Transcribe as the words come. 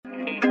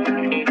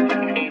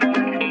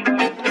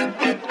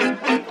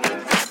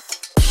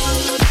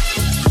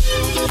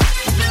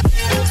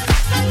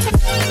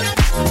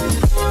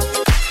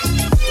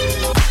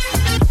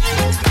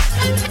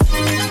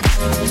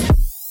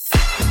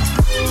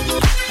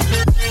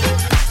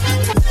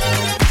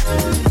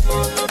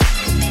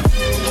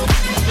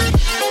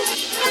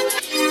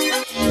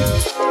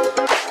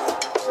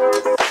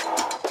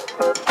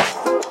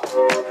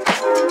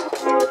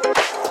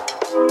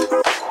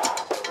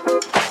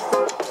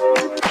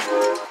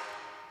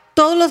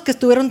Todos los que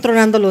estuvieron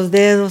tronando los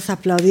dedos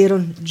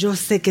aplaudieron. Yo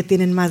sé que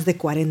tienen más de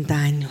 40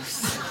 años.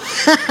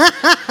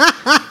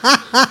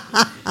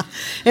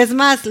 Es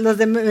más, los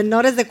de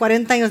menores de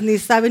 40 años ni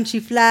saben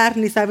chiflar,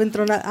 ni saben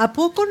tronar. ¿A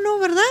poco no,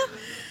 verdad?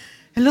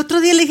 El otro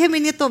día le dije a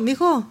mi nieto,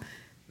 mijo,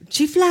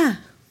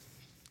 chifla.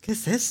 ¿Qué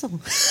es eso?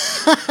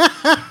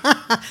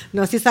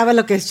 No, sí sabe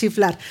lo que es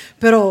chiflar.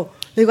 Pero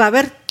digo, a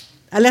ver,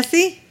 hazle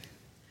así.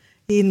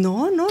 Y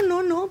no.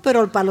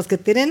 Pero para los que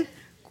tienen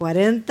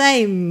 40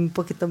 y un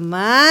poquito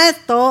más,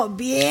 todo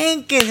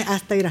bien que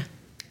hasta irá.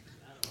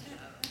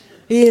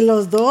 Y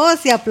los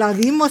dos, y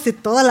aplaudimos y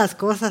todas las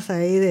cosas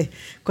ahí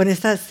con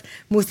estas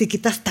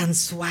musiquitas tan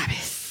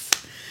suaves.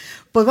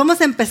 Pues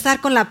vamos a empezar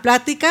con la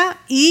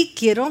plática y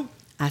quiero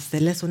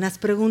hacerles unas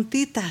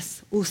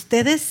preguntitas.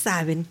 ¿Ustedes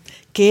saben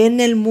que en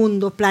el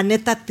mundo,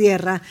 planeta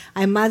Tierra,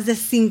 hay más de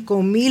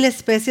 5,000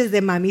 especies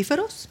de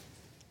mamíferos?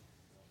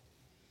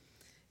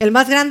 El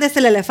más grande es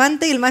el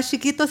elefante y el más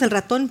chiquito es el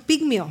ratón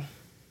pigmeo.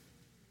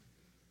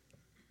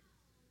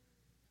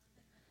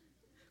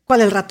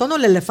 ¿Cuál, el ratón o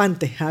el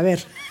elefante? A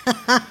ver.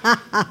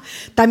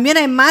 También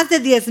hay más de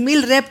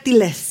 10,000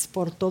 reptiles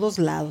por todos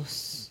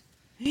lados.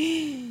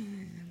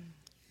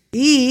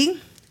 Y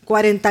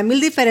 40,000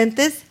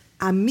 diferentes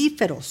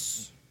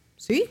mamíferos.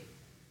 ¿Sí?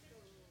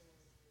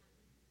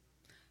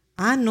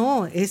 Ah,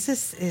 no, ese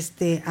es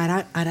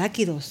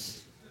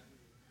aráquidos.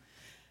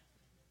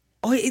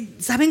 Oye,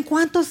 ¿saben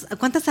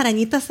cuántas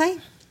arañitas hay?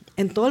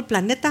 En todo el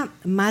planeta,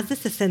 más de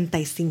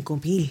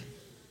 65,000.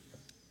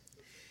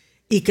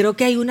 Y creo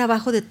que hay una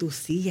abajo de tu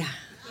silla.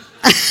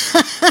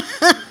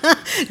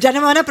 Ya no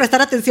me van a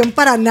prestar atención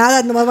para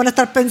nada, nomás van a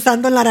estar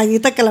pensando en la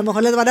arañita que a lo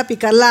mejor les van a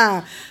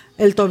picar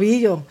el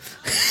tobillo.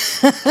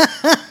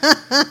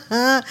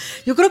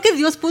 Yo creo que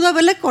Dios pudo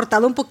haberle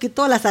cortado un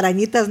poquito a las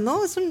arañitas,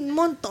 ¿no? Es un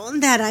montón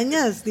de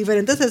arañas,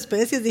 diferentes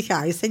especies. Dije,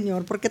 ay,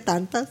 Señor, ¿por qué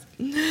tantas?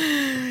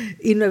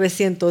 Y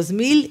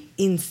 900,000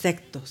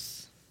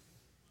 insectos.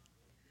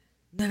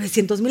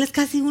 900,000 es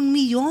casi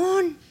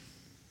 1,000,000.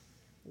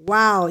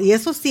 Wow, y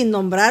eso sin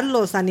nombrar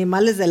los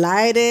animales del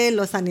aire,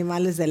 los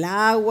animales del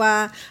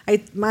agua.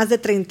 Hay más de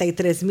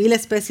 33,000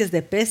 especies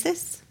de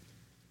peces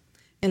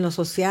en los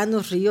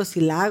océanos, ríos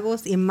y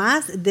lagos, y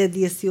más de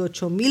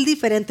 18,000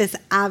 diferentes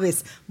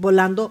aves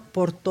volando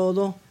por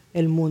todo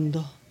el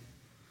mundo.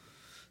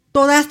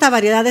 Toda esta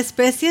variedad de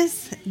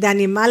especies de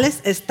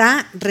animales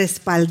está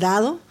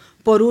respaldado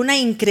por una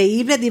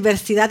increíble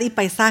diversidad y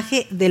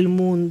paisaje del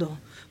mundo.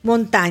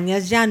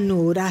 Montañas,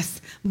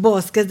 llanuras,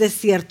 bosques,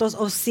 desiertos,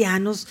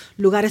 océanos,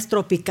 lugares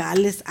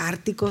tropicales,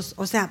 árticos.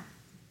 O sea,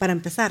 para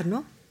empezar,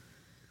 ¿no?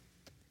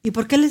 ¿Y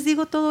por qué les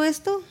digo todo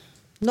esto?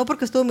 No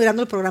porque estuve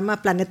mirando el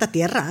programa Planeta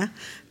Tierra,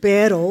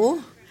 pero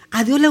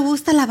a Dios le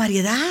gusta la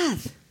variedad.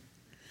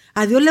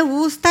 A Dios le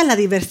gusta la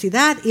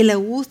diversidad y le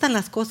gustan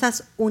las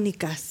cosas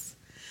únicas.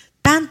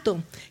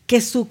 Tanto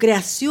que su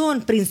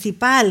creación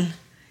principal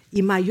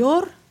y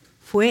mayor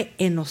fue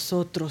en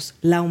nosotros,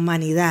 la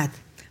humanidad.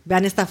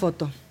 Vean esta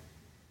foto.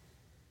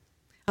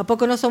 ¿A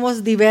poco no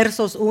somos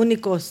diversos,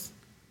 únicos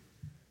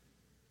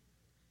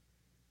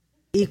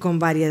y con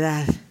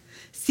variedad?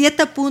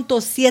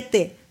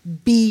 7.7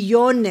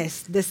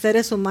 billones de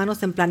seres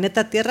humanos en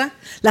planeta Tierra.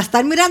 La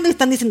están mirando y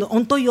están diciendo,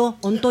 onto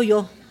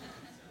yo.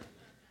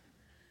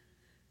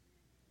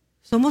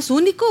 Somos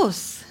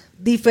únicos,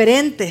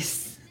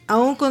 diferentes,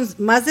 aún con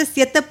más de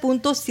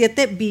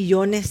 7.7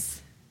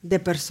 billones de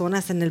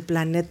personas en el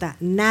planeta.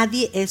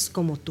 Nadie es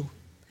como tú.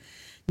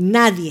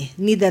 Nadie,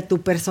 ni de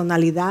tu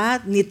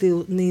personalidad, ni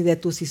de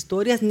tus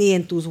historias, ni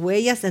en tus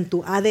huellas, en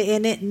tu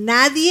ADN.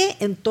 Nadie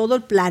en todo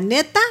el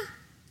planeta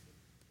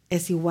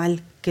es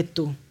igual que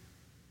tú.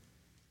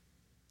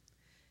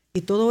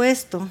 Y todo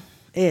esto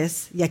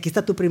es, y aquí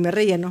está tu primer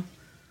relleno,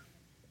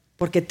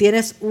 porque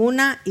tienes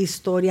una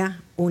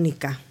historia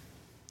única.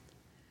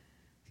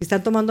 Si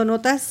están tomando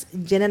notas,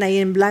 llenen ahí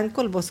en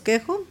blanco el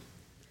bosquejo.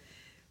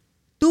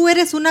 Tú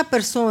eres una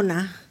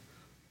persona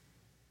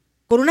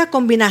con una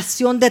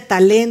combinación de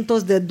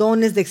talentos, de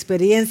dones, de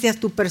experiencias.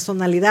 Tu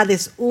personalidad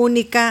es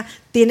única,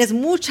 tienes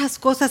muchas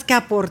cosas que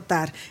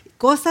aportar,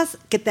 cosas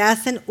que te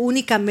hacen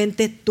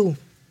únicamente tú.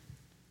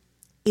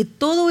 Y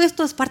todo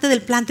esto es parte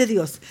del plan de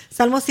Dios.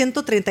 Salmo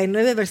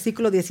 139,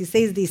 versículo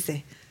 16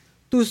 dice,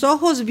 tus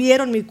ojos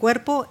vieron mi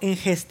cuerpo en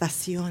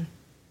gestación.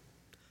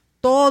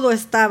 Todo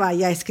estaba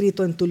ya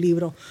escrito en tu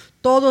libro.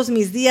 Todos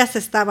mis días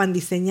estaban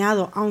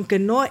diseñados, aunque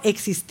no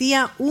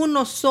existía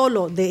uno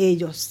solo de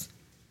ellos.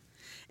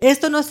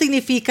 Esto no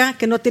significa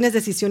que no tienes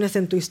decisiones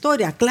en tu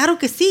historia. Claro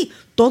que sí,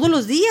 todos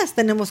los días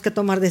tenemos que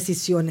tomar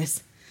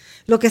decisiones.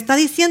 Lo que está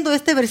diciendo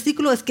este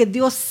versículo es que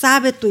Dios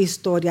sabe tu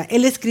historia.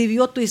 Él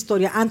escribió tu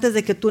historia antes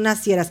de que tú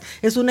nacieras.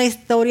 Es una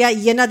historia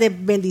llena de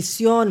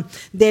bendición,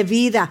 de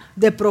vida,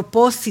 de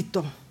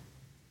propósito.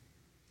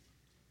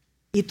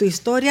 Y tu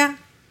historia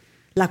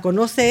la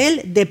conoce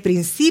Él de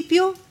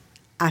principio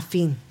a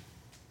fin.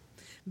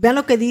 Vean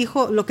lo que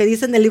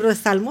dice en el libro de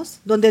Salmos,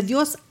 donde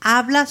Dios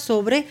habla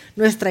sobre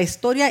nuestra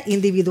historia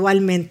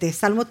individualmente.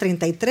 Salmo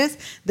 33,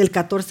 del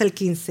 14 al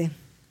 15.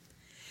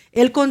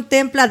 Él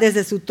contempla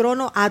desde su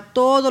trono a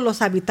todos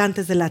los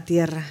habitantes de la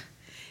tierra.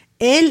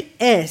 Él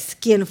es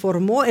quien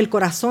formó el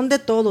corazón de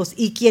todos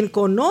y quien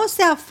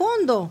conoce a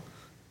fondo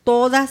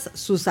todas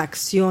sus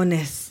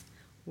acciones.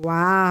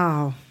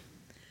 ¡Wow!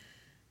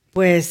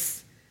 Pues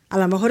a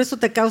lo mejor eso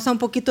te causa un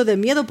poquito de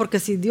miedo, porque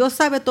si Dios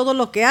sabe todo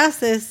lo que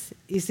haces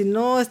y si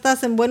no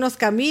estás en buenos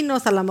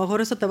caminos, a lo mejor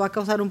eso te va a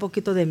causar un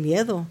poquito de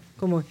miedo.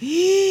 Como,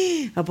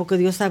 ¿a poco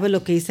Dios sabe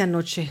lo que hice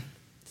anoche?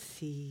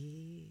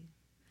 Sí.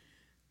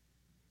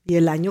 Y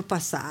el año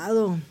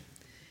pasado.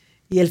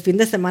 Y el fin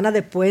de semana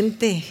de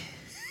puente.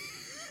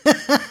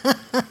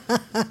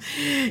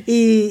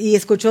 y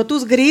escuchó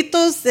tus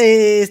gritos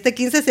este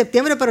 15 de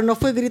septiembre, pero no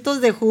fue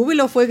gritos de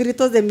júbilo, fue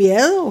gritos de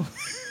miedo.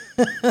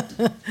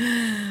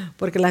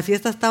 Porque la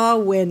fiesta estaba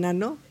buena,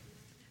 ¿no?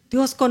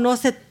 Dios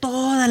conoce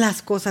todas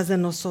las cosas de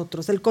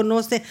nosotros. Él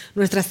conoce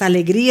nuestras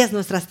alegrías,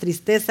 nuestras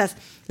tristezas,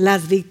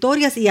 las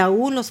victorias y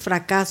aún los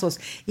fracasos.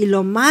 Y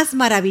lo más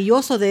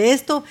maravilloso de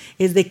esto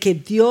es de que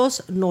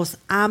Dios nos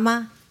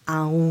ama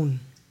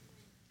aún.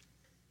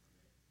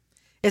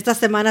 Esta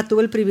semana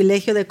tuve el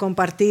privilegio de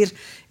compartir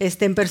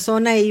en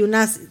persona y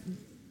unas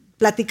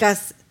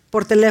pláticas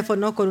por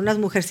teléfono con unas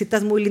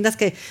mujercitas muy lindas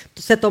que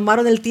se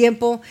tomaron el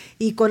tiempo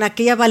y con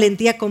aquella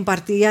valentía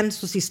compartían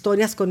sus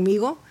historias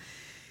conmigo.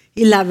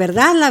 Y la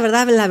verdad,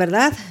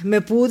 me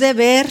pude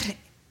ver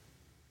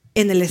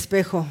en el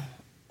espejo.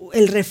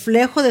 El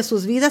reflejo de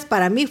sus vidas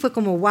para mí fue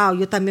como, wow,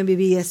 yo también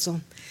viví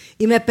eso.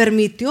 Y me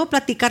permitió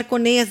platicar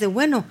con ellas de,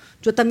 bueno,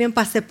 yo también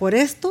pasé por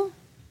esto,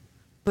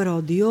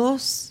 pero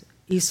Dios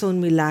hizo un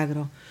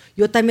milagro.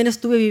 Yo también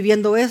estuve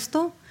viviendo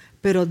esto,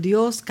 pero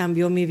Dios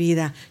cambió mi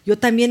vida. Yo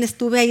también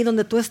estuve ahí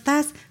donde tú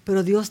estás,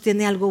 pero Dios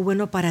tiene algo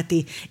bueno para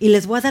ti. Y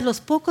les voy a dar los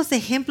pocos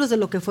ejemplos de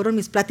lo que fueron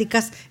mis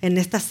pláticas en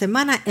esta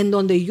semana, en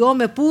donde yo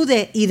me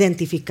pude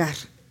identificar.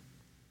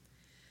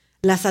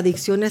 Las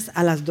adicciones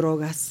a las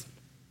drogas,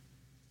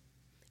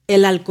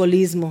 el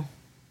alcoholismo,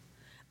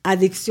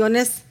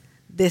 adicciones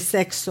de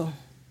sexo,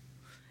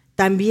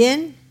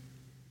 también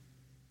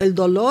el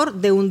dolor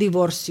de un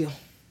divorcio.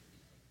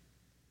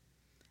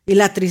 Y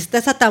la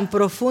tristeza tan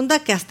profunda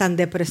que hasta en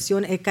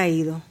depresión he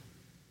caído.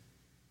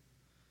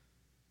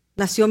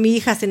 Nació mi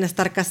hija sin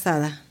estar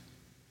casada.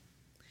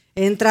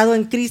 He entrado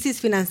en crisis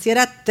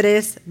financiera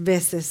 3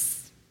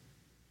 veces.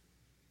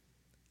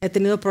 He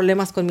tenido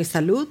problemas con mi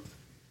salud.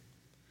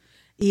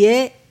 Y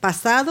he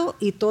pasado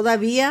y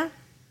todavía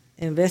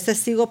en veces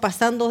sigo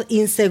pasando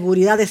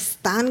inseguridades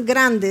tan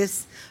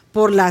grandes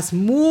por las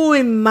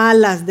muy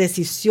malas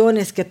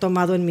decisiones que he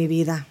tomado en mi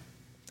vida,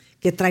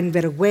 que traen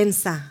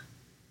vergüenza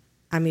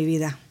a mi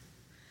vida.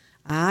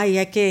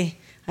 Hay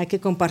que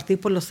compartir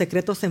por los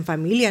secretos en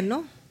familia,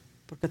 ¿no?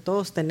 Porque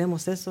todos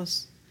tenemos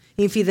esos.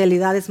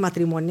 Infidelidades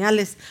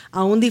matrimoniales,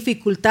 aún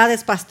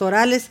dificultades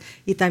pastorales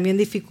y también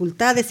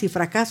dificultades y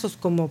fracasos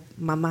como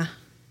mamá.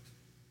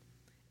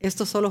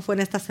 Esto solo fue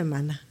en esta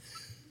semana.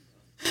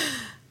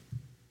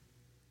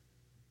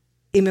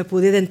 Y me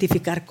pude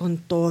identificar con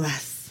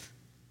todas.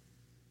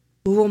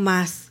 Hubo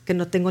más que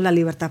no tengo la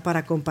libertad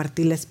para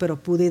compartirles,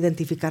 pero pude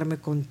identificarme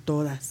con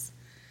todas.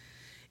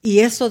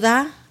 Y eso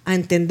da a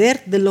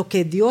entender de lo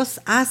que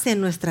Dios hace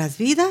en nuestras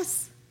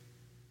vidas.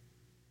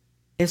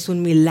 Es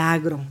un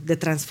milagro de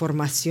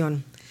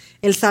transformación.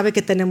 Él sabe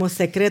que tenemos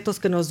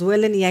secretos que nos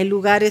duelen y hay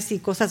lugares y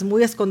cosas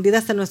muy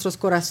escondidas en nuestros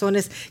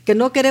corazones que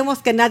no queremos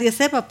que nadie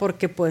sepa,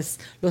 porque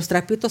pues los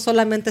trapitos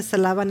solamente se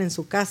lavan en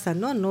su casa,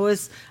 ¿no?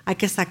 Hay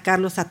que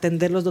sacarlos,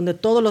 atenderlos donde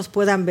todos los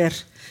puedan ver.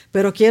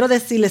 Pero quiero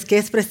decirles que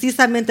es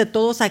precisamente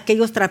todos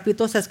aquellos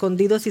trapitos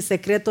escondidos y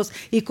secretos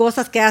y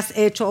cosas que has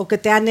hecho o que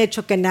te han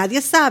hecho que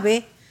nadie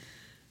sabe,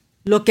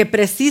 lo que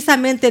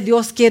precisamente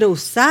Dios quiere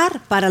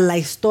usar para la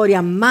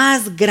historia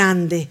más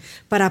grande,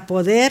 para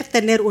poder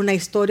tener una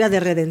historia de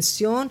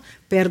redención,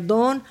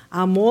 perdón,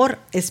 amor,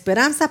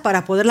 esperanza,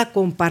 para poderla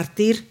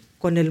compartir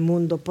con el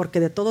mundo, porque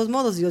de todos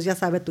modos Dios ya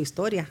sabe tu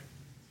historia.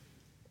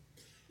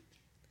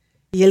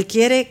 Y Él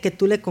quiere que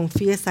tú le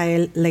confíes a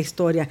Él la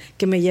historia,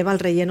 que me lleva al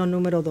relleno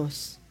número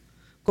 2.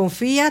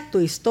 Confía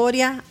tu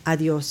historia a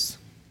Dios.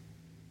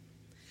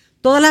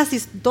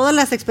 Todas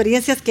las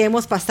experiencias que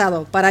hemos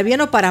pasado, para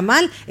bien o para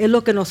mal, es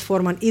lo que nos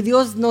forman. Y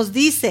Dios nos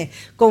dice,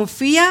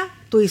 confía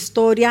tu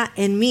historia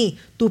en mí,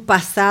 tu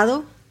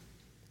pasado.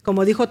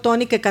 Como dijo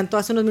Tony, que cantó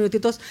hace unos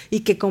minutitos y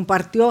que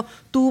compartió,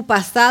 tu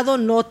pasado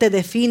no te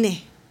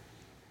define.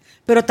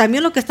 Pero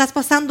también lo que estás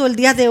pasando el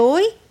día de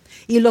hoy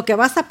y lo que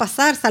vas a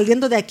pasar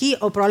saliendo de aquí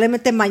o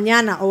probablemente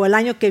mañana o el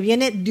año que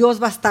viene,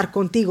 Dios va a estar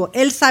contigo.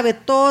 Él sabe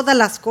todas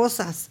las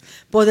cosas.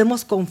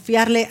 Podemos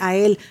confiarle a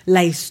Él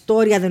la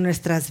historia de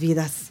nuestras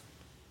vidas.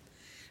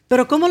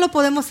 Pero ¿cómo lo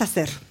podemos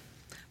hacer?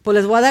 Pues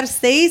les voy a dar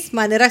 6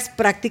 maneras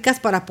prácticas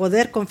para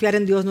poder confiar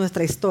en Dios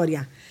nuestra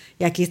historia.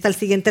 Y aquí está el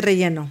siguiente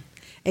relleno.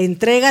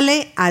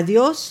 Entrégale a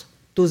Dios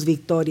tus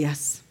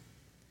victorias.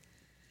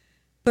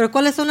 ¿Pero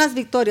cuáles son las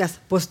victorias?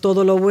 Pues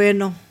todo lo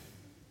bueno.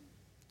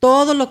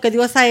 Todo lo que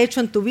Dios ha hecho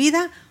en tu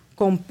vida,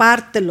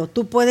 compártelo.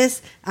 Tú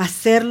puedes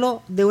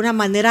hacerlo de una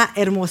manera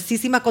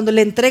hermosísima cuando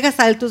le entregas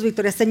a Él tus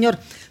victorias. Señor,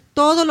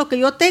 todo lo que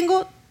yo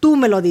tengo, tú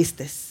me lo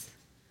diste.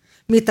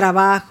 Mi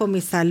trabajo, mi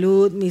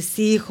salud, mis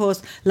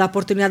hijos, la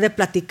oportunidad de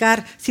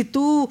platicar. Si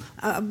tú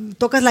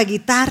tocas la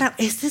guitarra,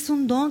 ese es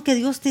un don que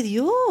Dios te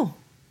dio.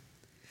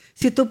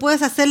 Si tú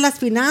puedes hacer las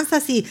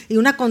finanzas y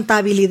una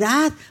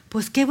contabilidad,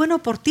 pues qué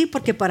bueno por ti,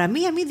 porque para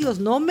mí, a mí Dios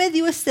no me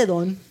dio ese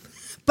don.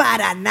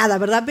 Para nada,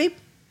 ¿verdad, babe?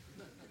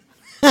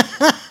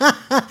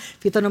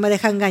 Fito no me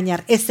deja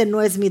engañar, ese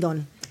no es mi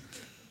don.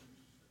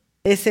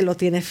 Ese lo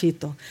tiene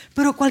Fito.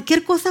 Pero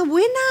cualquier cosa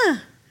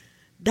buena,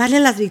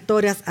 dale las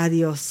victorias a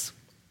Dios.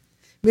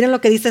 Miren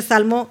lo que dice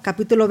Salmo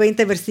capítulo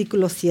 20,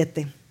 versículo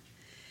 7.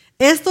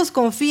 Estos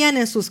confían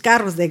en sus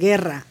carros de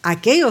guerra,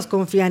 aquellos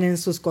confían en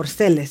sus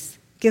corceles.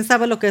 ¿Quién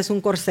sabe lo que es un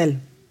corcel?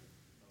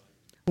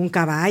 Un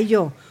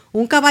caballo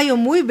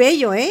muy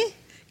bello,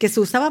 que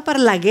se usaba para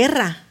la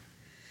guerra.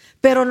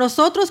 Pero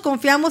nosotros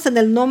confiamos en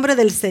el nombre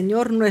del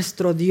Señor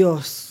nuestro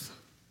Dios.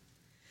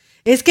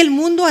 Es que el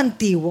mundo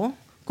antiguo,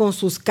 con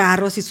sus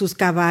carros y sus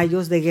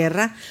caballos de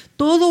guerra,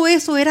 todo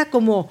eso era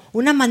como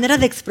una manera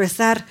de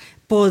expresar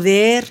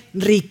poder,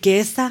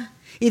 riqueza.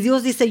 Y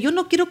Dios dice, yo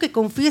no quiero que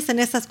confíes en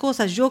esas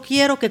cosas, yo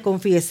quiero que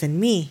confíes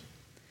en mí.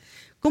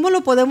 ¿Cómo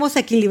lo podemos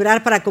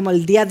equilibrar para como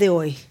el día de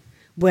hoy?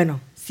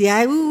 Bueno, si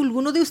hay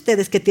alguno de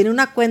ustedes que tiene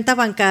una cuenta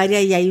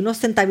bancaria y hay unos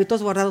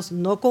centavitos guardados,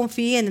 no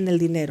confíen en el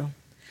dinero.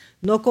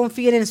 No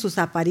confíen en sus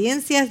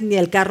apariencias, ni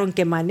el carro en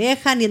que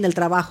manejan, ni en el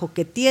trabajo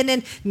que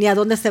tienen, ni a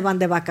dónde se van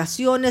de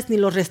vacaciones, ni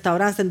los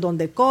restaurantes en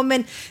donde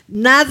comen.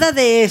 Nada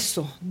de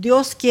eso.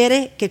 Dios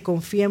quiere que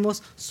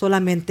confiemos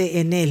solamente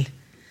en Él.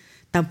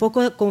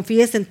 Tampoco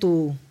confíes en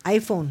tu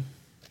iPhone.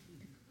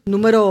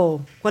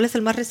 ¿Cuál es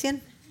el más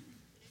reciente?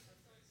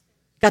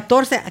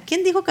 14. ¿A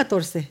quién dijo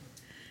 14?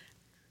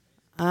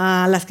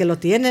 Las que lo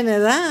tienen,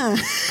 ¿verdad?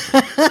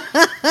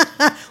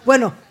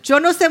 Bueno,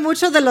 yo no sé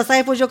mucho de los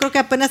iPhones. Yo creo que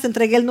apenas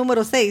entregué el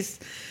número 6.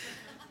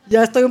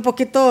 Ya estoy un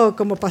poquito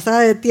como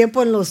pasada de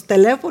tiempo en los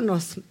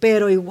teléfonos.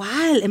 Pero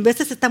igual, en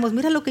veces estamos,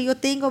 mira lo que yo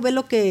tengo,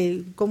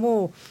 ve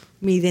como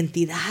mi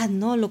identidad,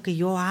 ¿no? Lo que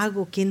yo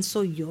hago, quién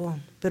soy yo.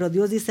 Pero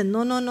Dios dice,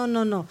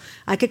 no.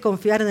 Hay que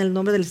confiar en el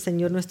nombre del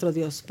Señor nuestro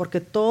Dios, porque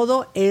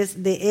todo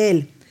es de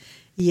Él.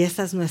 Y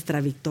esa es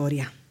nuestra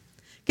victoria.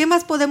 ¿Qué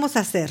más podemos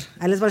hacer?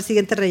 Ahí les va el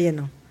siguiente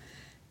relleno.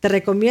 Te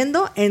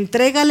recomiendo,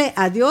 entrégale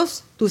a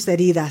Dios tus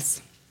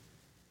heridas.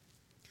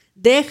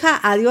 Deja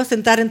a Dios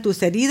entrar en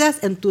tus heridas,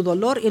 en tu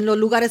dolor y en los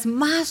lugares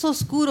más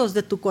oscuros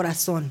de tu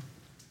corazón.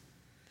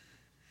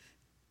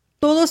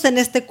 Todos en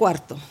este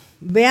cuarto,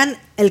 vean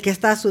el que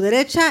está a su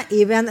derecha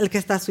y vean el que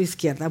está a su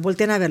izquierda.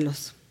 Volteen a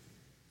verlos.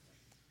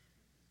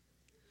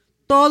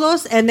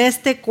 Todos en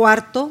este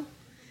cuarto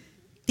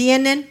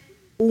tienen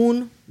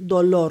un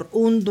dolor,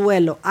 un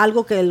duelo,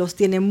 algo que los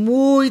tiene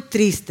muy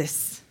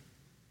tristes.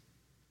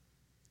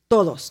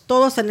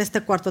 Todos en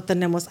este cuarto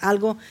tenemos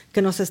algo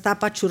que nos está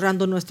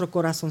apachurrando nuestro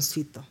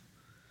corazoncito.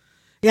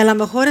 Y a lo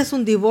mejor es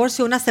un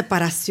divorcio, una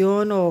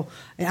separación, o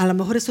a lo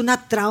mejor es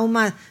una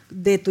trauma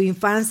de tu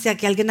infancia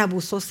que alguien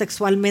abusó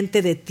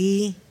sexualmente de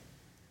ti.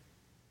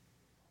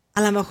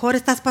 A lo mejor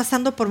estás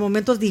pasando por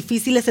momentos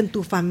difíciles en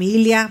tu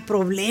familia,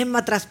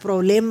 problema tras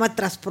problema,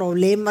 tras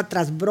problema,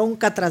 tras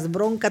bronca, tras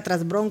bronca,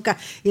 tras bronca,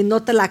 y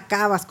no te la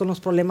acabas con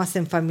los problemas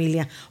en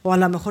familia. O a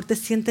lo mejor te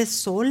sientes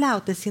sola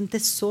o te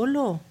sientes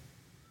solo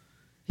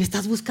y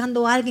estás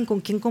buscando a alguien con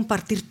quien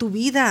compartir tu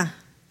vida.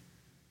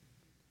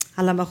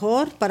 A lo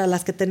mejor para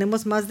las que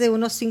tenemos más de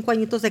unos 5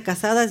 añitos de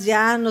casadas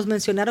ya nos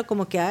mencionaron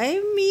como que, ay,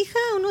 mija,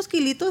 unos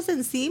kilitos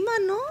encima,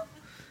 ¿no?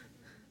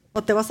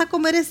 ¿O te vas a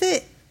comer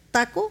ese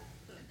taco?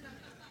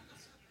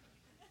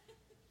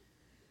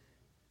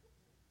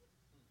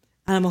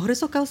 A lo mejor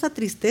eso causa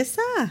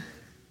tristeza.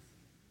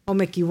 ¿O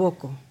me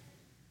equivoco?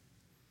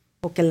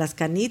 O que las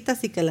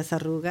canitas y que las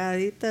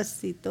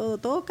arrugaditas y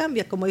todo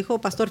cambia. Como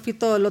dijo Pastor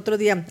Fito el otro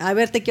día, a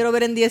ver, te quiero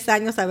ver en 10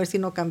 años a ver si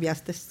no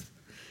cambiaste.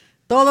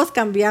 Todos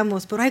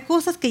cambiamos, pero hay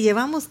cosas que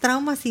llevamos,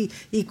 traumas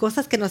y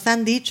cosas que nos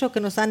han dicho, que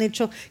nos han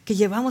hecho, que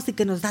llevamos y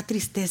que nos da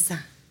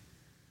tristeza.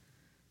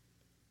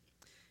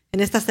 En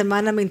esta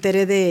semana me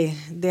enteré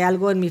de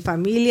algo en mi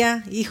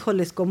familia.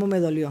 Híjoles, cómo me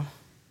dolió.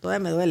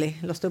 Todavía me duele,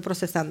 lo estoy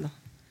procesando.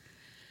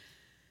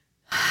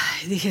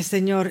 Ay, dije,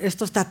 Señor,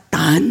 esto está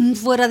tan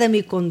fuera de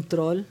mi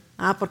control.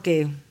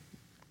 Porque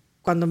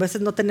cuando a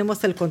veces no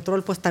tenemos el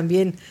control, pues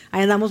también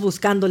ahí andamos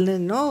buscando,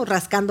 ¿no?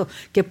 Rascando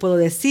qué puedo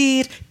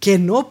decir, qué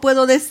no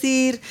puedo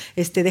decir.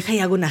 Deja y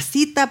hago una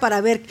cita para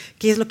ver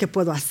qué es lo que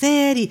puedo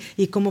hacer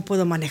y cómo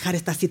puedo manejar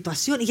esta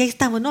situación. Y ahí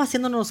estamos, ¿no?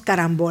 Haciéndonos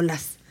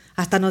carambolas.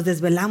 Hasta nos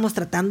desvelamos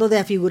tratando de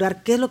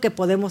afigurar qué es lo que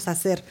podemos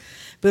hacer.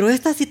 Pero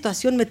esta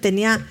situación me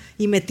tenía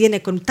y me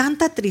tiene con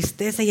tanta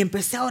tristeza y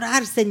empecé a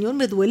orar, Señor,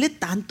 ¿me duele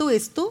tanto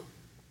esto?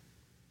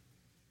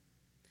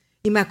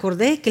 Y me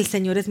acordé que el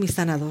Señor es mi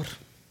sanador.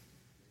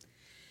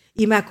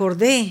 Y me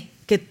acordé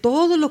que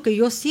todo lo que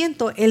yo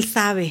siento, Él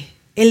sabe,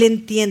 Él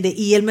entiende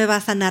y Él me va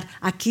a sanar.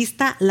 Aquí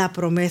está la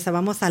promesa.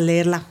 Vamos a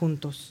leerla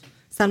juntos.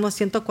 Salmo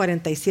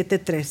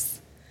 147:3.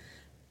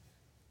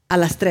 A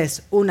las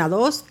 3. 1,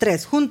 2,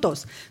 3.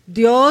 Juntos.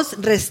 Dios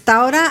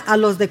restaura a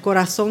los de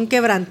corazón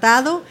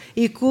quebrantado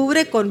y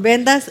cubre con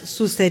vendas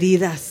sus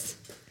heridas.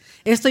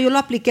 Esto yo lo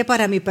apliqué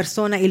para mi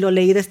persona y lo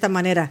leí de esta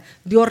manera.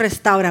 Dios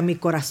restaura mi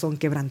corazón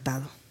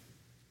quebrantado.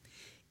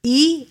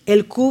 Y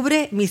Él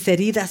cubre mis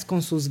heridas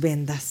con sus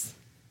vendas.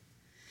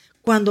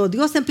 Cuando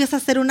Dios empieza a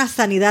hacer una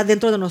sanidad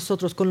dentro de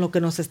nosotros con lo que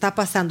nos está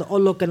pasando o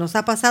lo que nos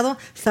ha pasado,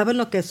 ¿saben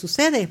lo que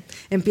sucede?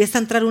 Empieza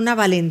a entrar una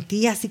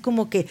valentía, así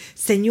como que,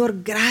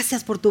 Señor,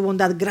 gracias por tu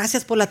bondad,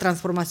 gracias por la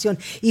transformación.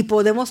 Y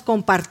podemos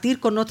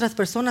compartir con otras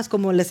personas,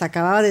 como les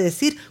acababa de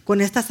decir,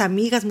 con estas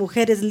amigas,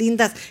 mujeres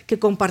lindas que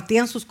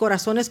compartían sus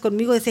corazones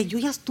conmigo. Decía, yo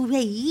ya estuve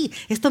ahí,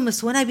 esto me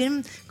suena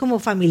bien como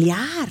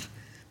familiar.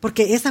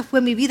 Porque esa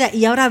fue mi vida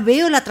y ahora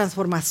veo la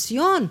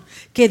transformación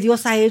que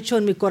Dios ha hecho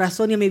en mi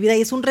corazón y en mi vida.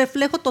 Y es un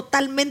reflejo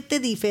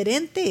totalmente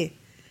diferente.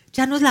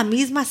 Ya no es la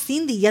misma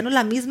Cindy, ya no es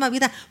la misma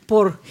vida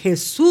por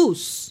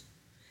Jesús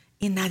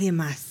y nadie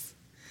más.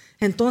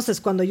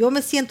 Entonces, cuando yo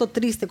me siento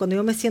triste, cuando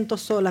yo me siento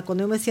sola,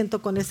 cuando yo me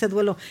siento con ese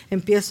duelo,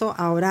 empiezo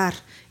a orar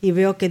y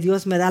veo que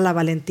Dios me da la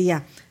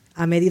valentía.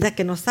 A medida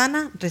que nos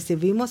sana,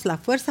 recibimos la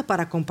fuerza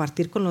para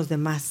compartir con los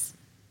demás.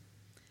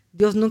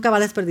 Dios nunca va a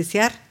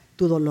desperdiciar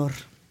tu dolor.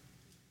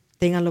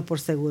 Ténganlo por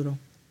seguro.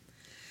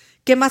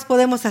 ¿Qué más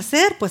podemos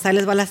hacer? Pues ahí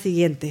les va la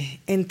siguiente.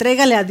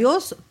 Entrégale a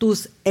Dios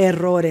tus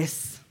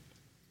errores.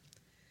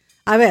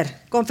 A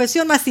ver,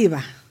 confesión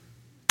masiva.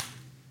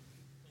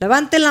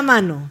 Levanten la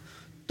mano.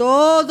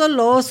 Todos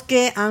los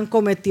que han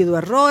cometido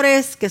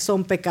errores, que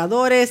son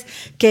pecadores,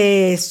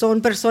 que son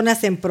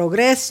personas en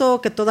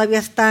progreso, que todavía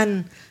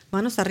están...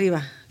 Manos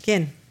arriba.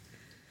 ¿Quién?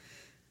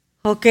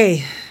 Ok,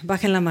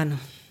 bajen la mano.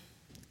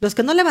 Los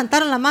que no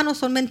levantaron la mano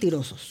son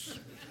mentirosos.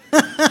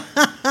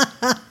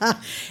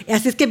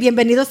 Así es que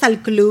bienvenidos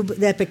al club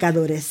de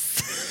pecadores.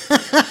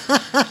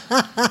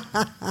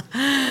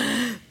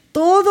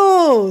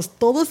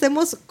 Todos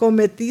hemos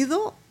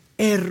cometido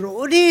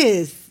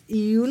errores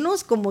y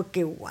unos como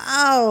que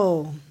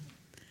wow.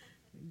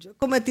 Yo he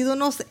cometido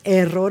unos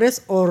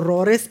errores,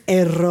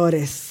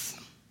 errores,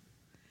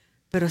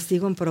 pero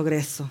sigo en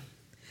progreso,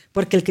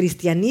 porque el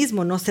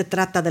cristianismo no se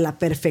trata de la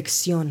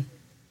perfección.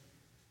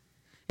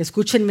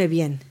 Escúchenme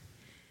bien.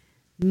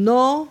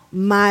 No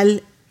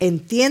mal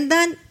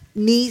entiendan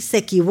ni se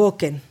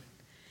equivoquen.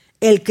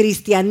 El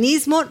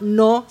cristianismo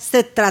no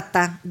se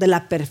trata de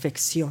la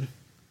perfección.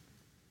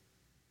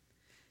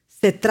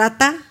 Se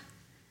trata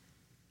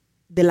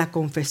de la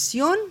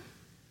confesión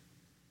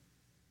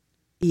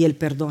y el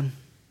perdón.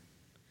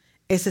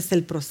 Ese es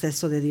el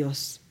proceso de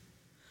Dios.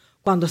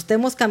 Cuando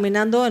estemos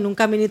caminando en un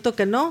caminito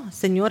que no,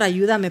 Señor,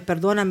 ayúdame,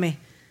 perdóname.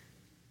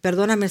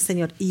 Perdóname,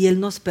 Señor. Y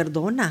Él nos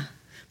perdona.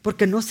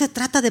 Porque no se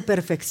trata de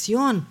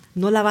perfección,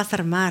 no la vas a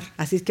armar.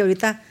 Así es que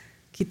ahorita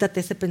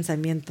quítate ese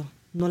pensamiento,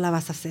 no la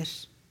vas a hacer.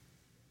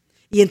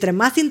 Y entre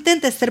más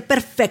intentes ser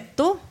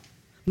perfecto,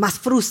 más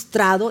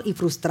frustrado y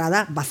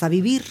frustrada vas a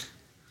vivir.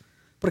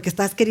 Porque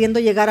estás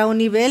queriendo llegar a un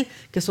nivel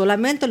que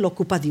solamente lo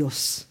ocupa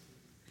Dios.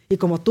 Y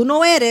como tú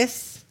no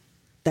eres,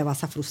 te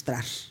vas a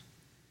frustrar.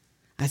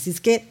 Así es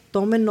que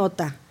tomen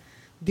nota.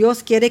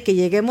 Dios quiere que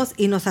lleguemos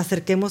y nos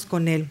acerquemos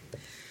con Él.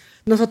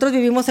 Nosotros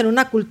vivimos en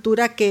una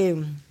cultura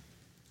que...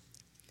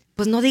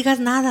 pues no digas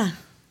nada,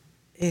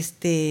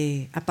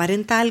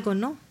 aparenta algo,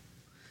 ¿no?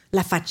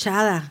 La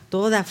fachada,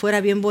 todo de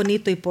afuera bien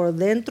bonito y por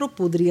dentro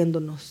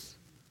pudriéndonos.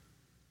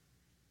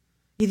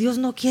 Y Dios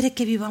no quiere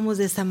que vivamos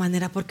de esa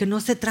manera porque no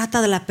se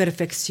trata de la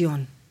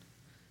perfección.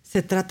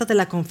 Se trata de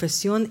la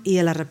confesión y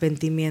el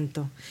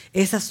arrepentimiento.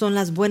 Esas son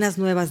las buenas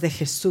nuevas de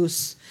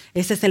Jesús.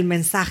 Ese es el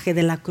mensaje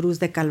de la cruz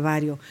de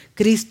Calvario.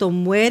 Cristo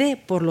muere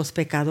por los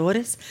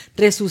pecadores,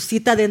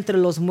 resucita de entre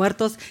los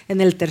muertos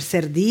en el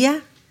tercer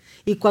día.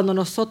 Y cuando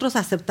nosotros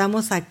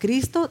aceptamos a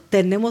Cristo,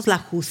 tenemos la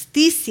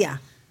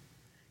justicia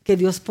que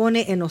Dios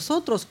pone en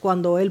nosotros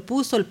cuando Él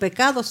puso el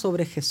pecado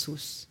sobre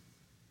Jesús.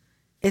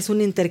 Es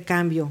un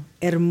intercambio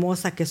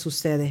hermoso que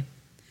sucede.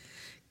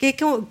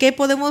 ¿Qué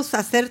podemos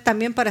hacer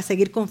también para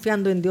seguir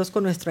confiando en Dios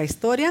con nuestra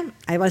historia?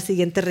 Ahí va el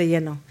siguiente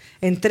relleno.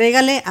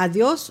 Entrégale a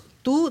Dios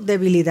tu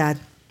debilidad.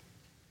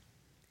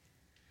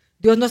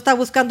 Dios no está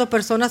buscando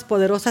personas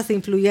poderosas e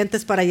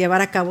influyentes para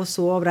llevar a cabo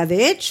su obra.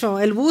 De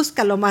hecho, Él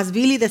busca lo más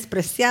vil y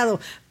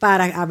despreciado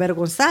para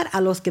avergonzar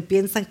a los que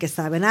piensan que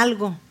saben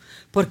algo,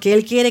 porque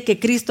Él quiere que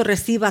Cristo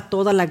reciba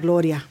toda la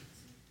gloria.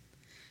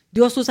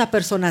 Dios usa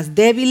personas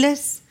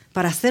débiles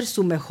para hacer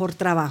su mejor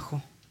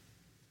trabajo.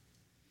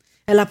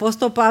 El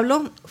apóstol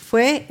Pablo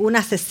fue un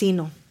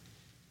asesino.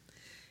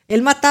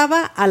 Él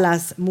mataba a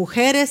las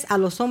mujeres, a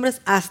los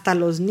hombres, hasta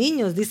los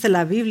niños, dice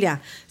la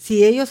Biblia.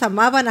 Si ellos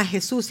amaban a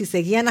Jesús y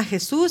seguían a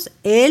Jesús,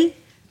 Él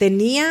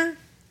tenía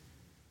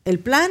el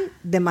plan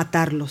de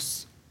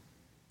matarlos.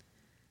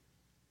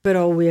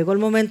 Pero llegó el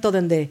momento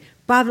donde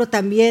Pablo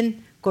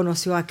también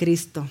conoció a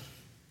Cristo.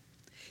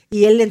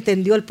 y él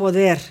entendió el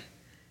poder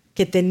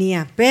que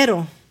tenía.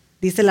 Pero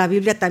dice la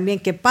Biblia también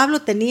que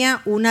Pablo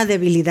tenía una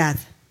debilidad.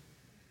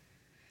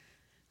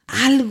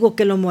 Algo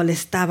que lo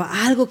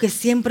molestaba, algo que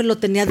siempre lo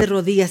tenía de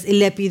rodillas. Y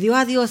le pidió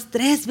a Dios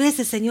 3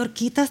 veces, Señor,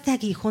 quita este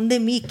aguijón de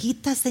mí,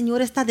 quita,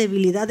 Señor, esta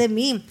debilidad de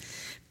mí.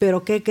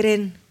 Pero ¿qué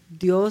creen?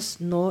 Dios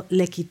no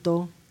le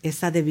quitó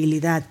esa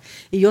debilidad.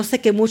 Y yo sé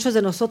que muchos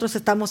de nosotros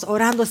estamos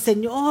orando,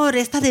 Señor,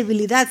 esta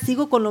debilidad,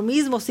 sigo con lo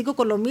mismo.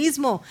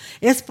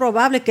 Es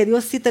probable que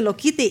Dios sí te lo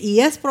quite y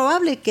es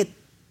probable que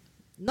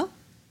no.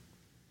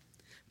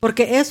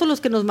 Porque eso es lo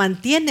que nos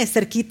mantiene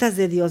cerquitas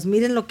de Dios.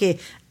 Miren lo que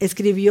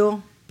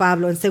escribió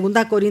Pablo en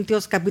 2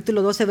 Corintios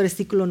capítulo 12,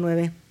 versículo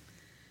 9.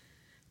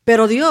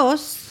 Pero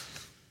Dios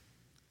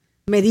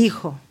me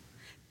dijo,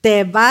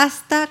 te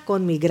basta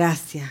con mi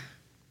gracia,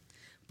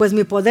 pues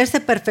mi poder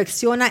se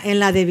perfecciona en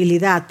la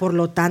debilidad. Por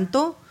lo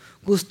tanto,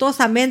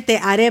 gustosamente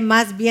haré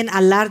más bien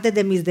alarde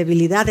de mis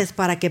debilidades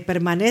para que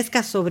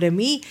permanezca sobre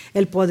mí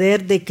el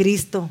poder de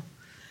Cristo.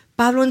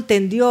 Pablo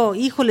entendió,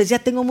 híjoles, ya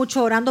tengo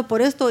mucho orando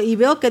por esto y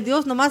veo que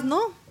Dios nomás no.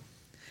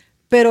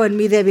 Pero en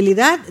mi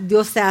debilidad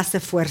Dios se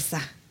hace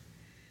fuerza.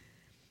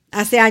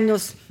 Hace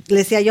años le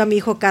decía yo a mi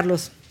hijo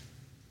Carlos,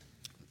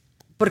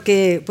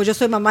 porque pues yo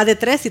soy mamá de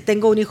 3 y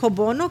tengo un hijo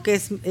Bono, que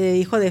es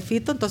hijo de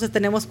Fito, entonces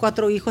tenemos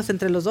 4 hijos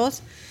entre los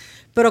dos.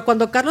 Pero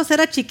cuando Carlos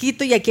era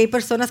chiquito, y aquí hay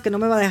personas que no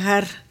me van a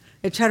dejar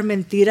echar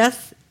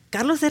mentiras,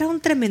 Carlos era un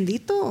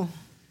tremendito.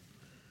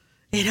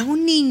 Era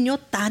un niño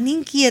tan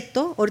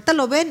inquieto. Ahorita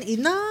lo ven y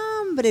no,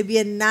 hombre,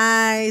 bien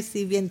nice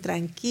y bien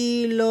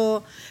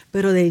tranquilo.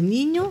 Pero de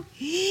niño,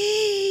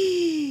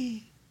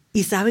 ¿y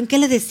saben qué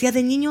le decía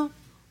de niño?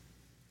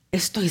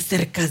 Estoy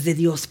cerca de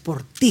Dios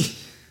por ti,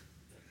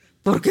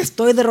 porque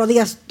estoy de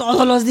rodillas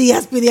todos los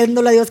días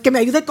pidiéndole a Dios que me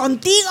ayude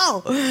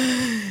contigo.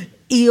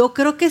 Y yo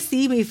creo que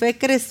sí, mi fe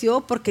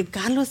creció porque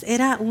Carlos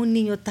era un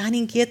niño tan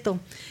inquieto.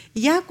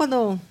 Y ya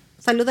cuando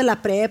salió de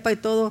la prepa y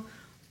todo,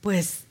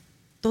 pues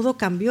todo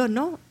cambió,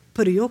 ¿no?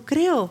 Pero yo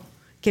creo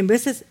que en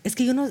veces es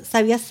que yo no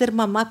sabía ser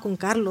mamá con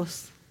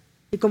Carlos.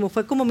 Y como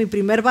fue como mi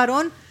primer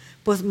varón,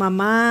 pues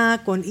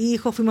mamá con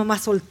hijo, fui mamá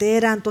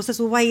soltera. Entonces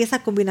hubo ahí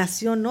esa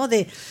combinación, ¿no?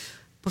 De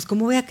pues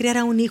 ¿cómo voy a criar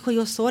a un hijo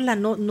yo sola?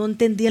 No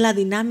entendía la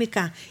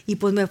dinámica y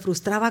pues me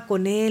frustraba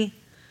con él.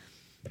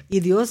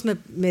 Y Dios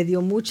me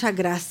dio mucha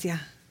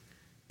gracia,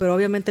 pero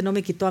obviamente no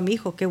me quitó a mi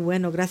hijo. Qué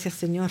bueno, gracias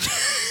Señor.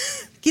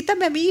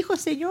 Quítame a mi hijo,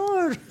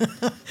 Señor.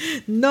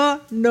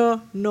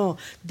 No.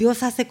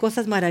 Dios hace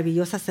cosas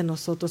maravillosas en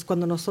nosotros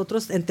cuando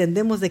nosotros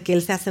entendemos de que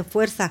Él se hace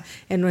fuerza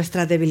en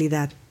nuestra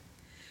debilidad.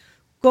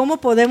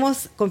 ¿Cómo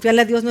podemos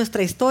confiarle a Dios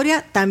nuestra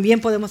historia?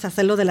 También podemos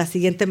hacerlo de la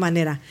siguiente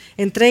manera.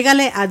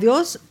 Entrégale a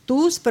Dios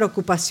tus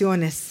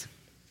preocupaciones.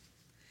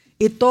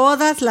 Y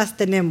todas las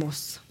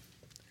tenemos.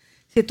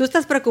 Si tú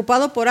estás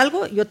preocupado por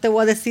algo, yo te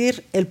voy a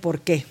decir el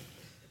por qué.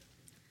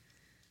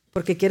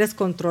 Porque quieres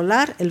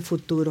controlar el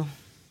futuro.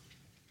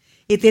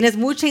 Y tienes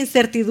mucha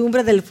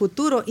incertidumbre del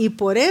futuro y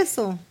por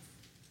eso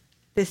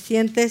te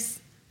sientes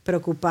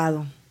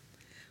preocupado.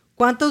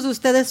 ¿Cuántos de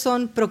ustedes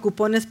son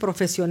preocupones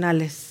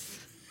profesionales?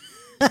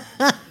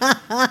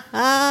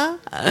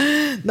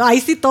 No,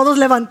 ahí sí todos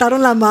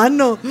levantaron la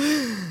mano.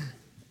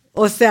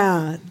 O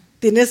sea,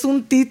 tienes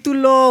un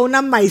título,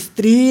 una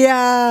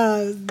maestría,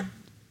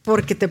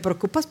 porque te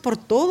preocupas por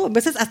todo. A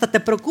veces hasta te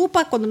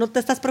preocupa cuando no te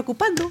estás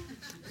preocupando.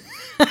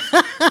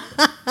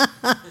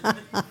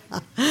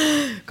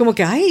 Como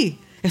que, ay,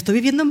 estoy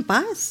viviendo en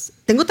paz.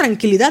 Tengo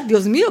tranquilidad.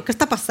 Dios mío, ¿qué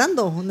está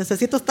pasando?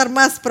 Necesito estar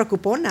más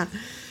preocupona.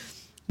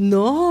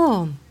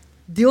 No.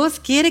 Dios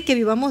quiere que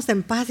vivamos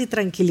en paz y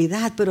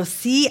tranquilidad, pero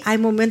sí hay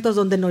momentos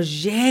donde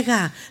nos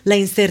llega la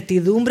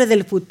incertidumbre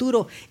del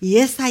futuro y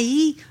es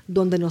ahí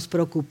donde nos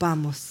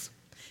preocupamos.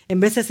 En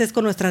veces es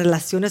con nuestras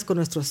relaciones con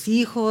nuestros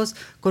hijos,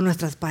 con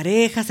nuestras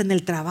parejas, en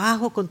el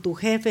trabajo, con tu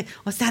jefe,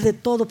 o sea, de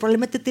todo.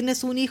 Probablemente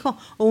tienes un hijo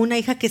o una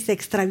hija que se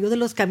extravió de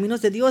los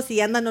caminos de Dios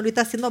y andan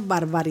ahorita haciendo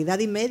barbaridad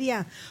y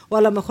media. O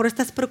a lo mejor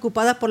estás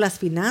preocupada por las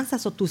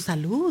finanzas o tu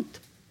salud.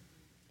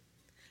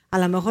 A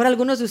lo mejor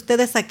algunos de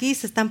ustedes aquí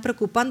se están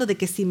preocupando de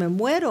que si me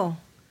muero,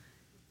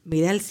 ¿me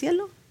iré al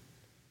cielo?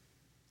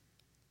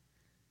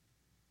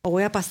 ¿O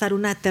voy a pasar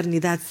una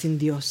eternidad sin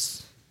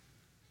Dios?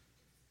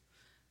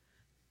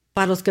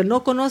 Para los que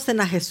no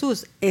conocen a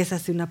Jesús, esa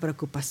es una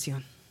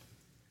preocupación.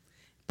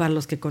 Para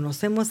los que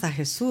conocemos a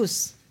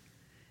Jesús,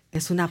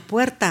 es una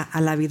puerta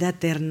a la vida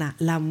eterna.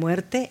 La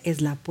muerte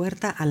es la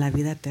puerta a la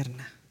vida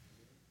eterna.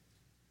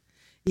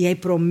 Y hay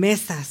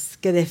promesas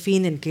que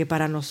definen que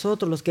para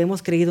nosotros, los que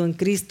hemos creído en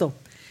Cristo,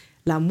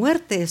 la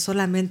muerte es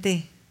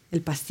solamente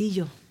el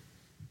pasillo.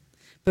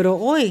 Pero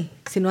hoy,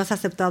 si no has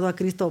aceptado a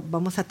Cristo,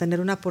 vamos a tener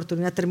una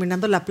oportunidad,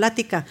 terminando la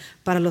plática,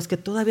 para los que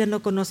todavía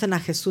no conocen a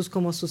Jesús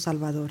como su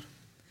Salvador.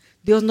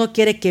 Dios no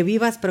quiere que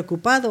vivas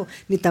preocupado,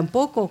 ni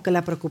tampoco que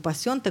la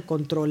preocupación te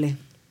controle.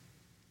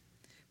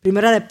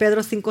 Primera de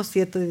Pedro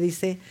 5:7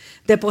 dice,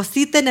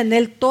 depositen en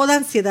Él toda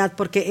ansiedad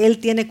porque Él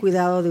tiene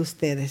cuidado de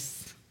ustedes.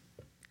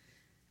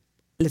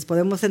 Les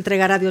podemos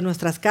entregar a Dios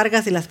nuestras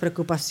cargas y las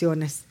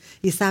preocupaciones.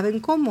 ¿Y saben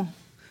cómo?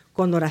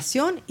 Con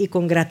oración y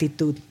con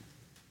gratitud.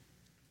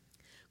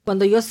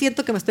 Cuando yo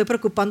siento que me estoy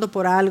preocupando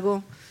por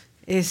algo,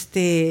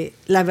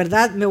 la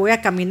verdad me voy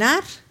a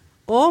caminar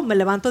o me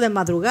levanto de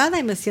madrugada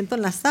y me siento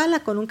en la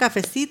sala con un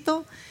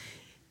cafecito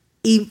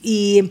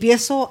y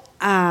empiezo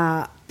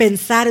a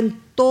pensar en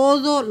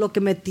todo lo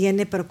que me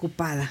tiene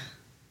preocupada.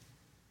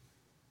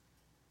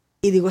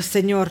 Y digo,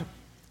 Señor,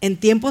 en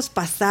tiempos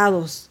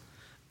pasados,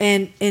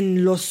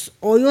 en los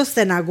hoyos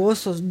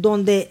cenagosos,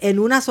 donde en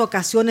unas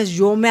ocasiones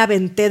yo me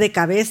aventé de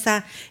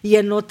cabeza y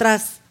en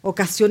otras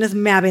ocasiones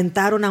me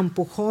aventaron a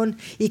empujón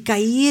y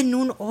caí en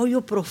un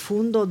hoyo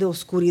profundo de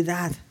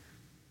oscuridad.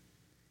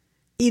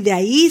 Y de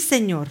ahí,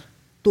 Señor,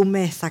 tú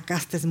me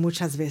sacaste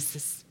muchas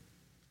veces.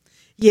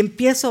 Y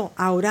empiezo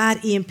a orar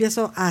y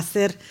empiezo a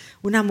ser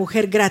una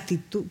mujer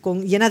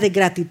llena de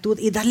gratitud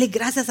y darle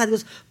gracias a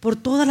Dios por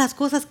todas las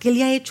cosas que Él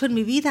ha hecho en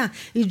mi vida.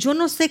 Y yo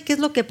no sé qué es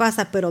lo que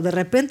pasa, pero de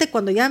repente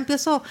cuando ya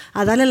empiezo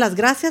a darle las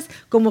gracias,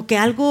 como que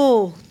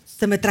algo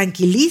se me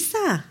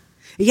tranquiliza.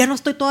 Y ya no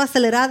estoy toda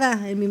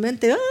acelerada en mi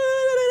mente,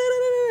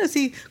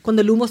 así, con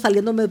el humo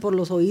saliéndome por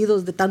los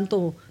oídos de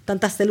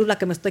tanta célula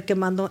que me estoy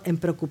quemando en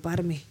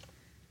preocuparme.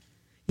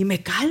 Y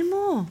me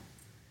calmo.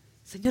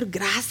 Señor,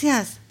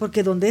 gracias,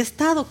 porque donde he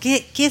estado,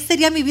 ¿qué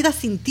sería mi vida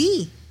sin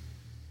ti?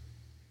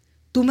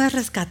 Tú me has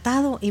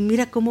rescatado y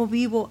mira cómo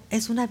vivo.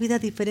 Es una vida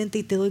diferente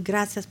y te doy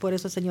gracias por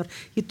eso, Señor.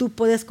 Y tú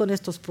puedes con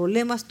estos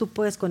problemas, tú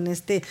puedes con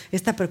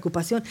esta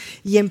preocupación.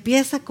 Y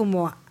empieza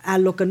como a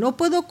lo que no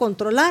puedo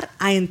controlar,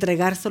 a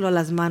entregárselo a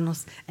las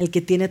manos, el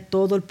que tiene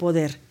todo el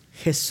poder,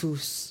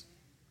 Jesús.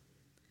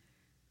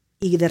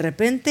 Y de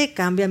repente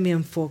cambia mi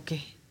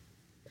enfoque.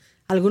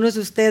 Algunos de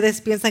ustedes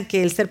piensan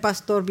que el ser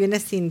pastor viene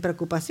sin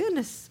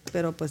preocupaciones,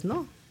 pero pues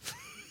no.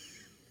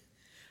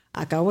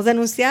 Acabamos de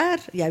anunciar,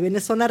 ya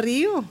viene Zona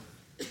Río.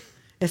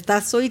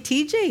 Está Soy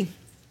TJ.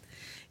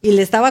 Y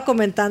le estaba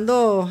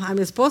comentando a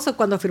mi esposo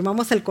cuando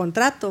firmamos el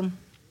contrato.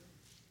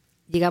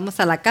 Llegamos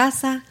a la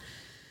casa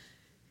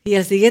y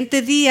el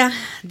siguiente día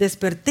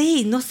desperté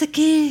y no sé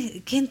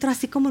qué entró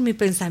así como en mi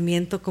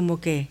pensamiento,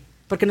 como que,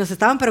 porque nos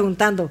estaban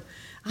preguntando,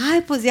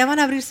 pues ya van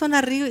a abrir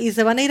Zona Río y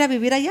se van a ir a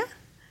vivir allá.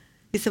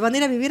 Y se van a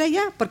ir a vivir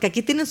allá, porque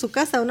aquí tienen su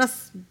casa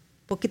unas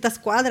poquitas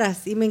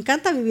cuadras. Y me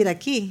encanta vivir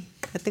aquí.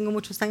 Ya tengo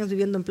muchos años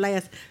viviendo en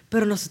playas.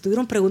 Pero nos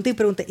estuvieron pregunta y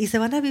pregunta, ¿y se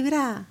van a vivir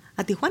a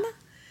Tijuana?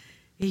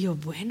 Y yo,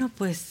 bueno,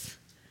 pues,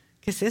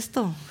 ¿qué es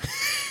esto?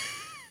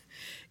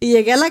 Y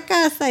llegué a la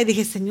casa y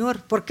dije,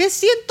 Señor, ¿por qué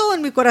siento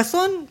en mi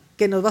corazón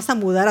que nos vas a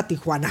mudar a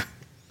Tijuana?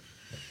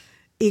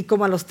 Y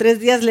como a los 3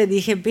 días le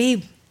dije,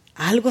 babe,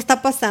 algo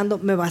está pasando,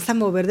 me vas a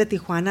mover de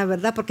Tijuana,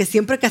 ¿verdad? Porque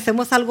siempre que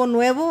hacemos algo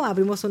nuevo,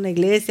 abrimos una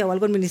iglesia o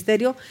algo en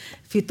ministerio,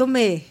 Fito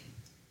me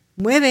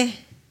mueve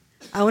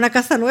a una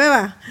casa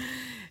nueva.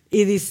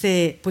 Y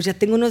dice, pues ya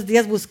tengo unos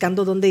días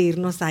buscando dónde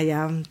irnos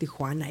allá en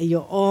Tijuana. Y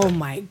yo, oh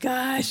my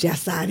gosh, ya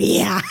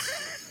sabía.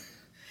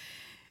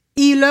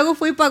 Y luego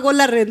fue y pagó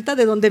la renta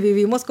de donde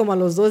vivimos como a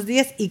los 2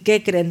 días. ¿Y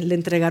qué creen? Le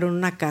entregaron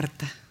una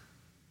carta.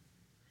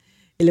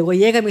 Y luego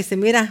llega y me dice,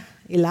 mira,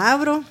 y la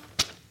abro.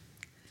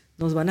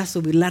 Nos van a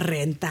subir la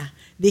renta.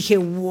 Dije,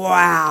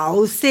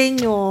 wow,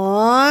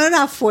 Señor,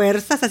 a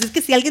fuerzas. Así es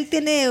que si alguien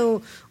tiene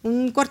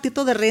un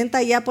cuartito de renta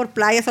allá por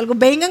playas, algo,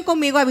 vengan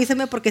conmigo,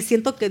 avísenme porque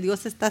siento que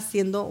Dios está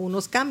haciendo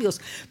unos cambios.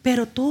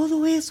 Pero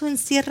todo eso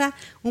encierra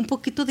un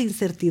poquito de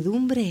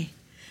incertidumbre.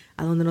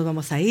 ¿A dónde nos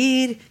vamos a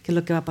ir? ¿Qué es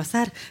lo que va a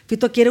pasar?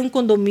 Fito quiere un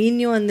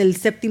condominio en el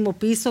 7º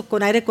piso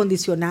con aire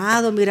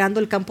acondicionado,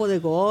 mirando el campo de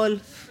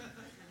golf.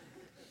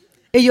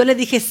 Y yo le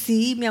dije,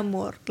 sí, mi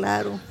amor,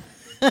 claro.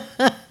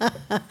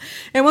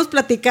 Hemos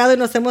platicado y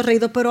nos hemos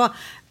reído, pero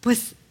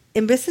pues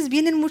en veces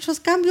vienen muchos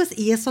cambios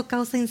y eso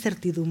causa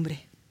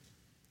incertidumbre.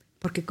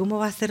 Porque ¿cómo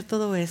va a ser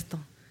todo esto?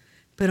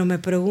 Pero me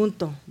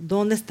pregunto,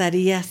 ¿dónde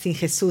estaría sin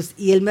Jesús?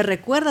 Y Él me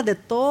recuerda de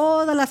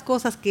todas las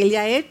cosas que Él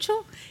ya ha hecho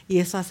y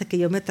eso hace que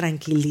yo me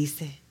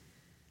tranquilice.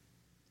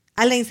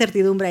 A la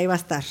incertidumbre ahí va a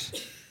estar,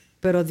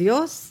 pero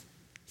Dios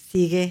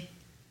sigue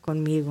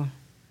conmigo.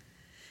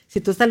 Si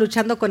tú estás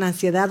luchando con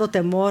ansiedad o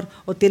temor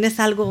o tienes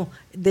algo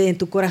en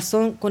tu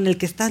corazón con el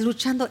que estás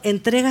luchando,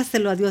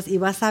 entrégaselo a Dios y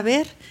vas a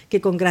ver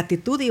que con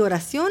gratitud y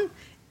oración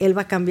Él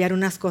va a cambiar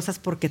unas cosas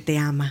porque te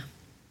ama.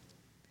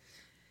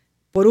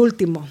 Por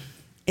último,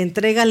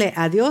 entrégale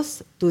a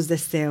Dios tus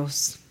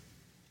deseos.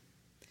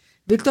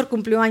 Víctor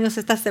cumplió años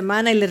esta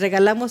semana y le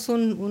regalamos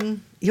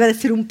iba a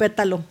decir un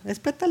pétalo. ¿Es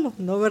pétalo?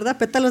 ¿No, verdad?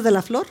 ¿Pétalos de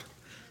la flor?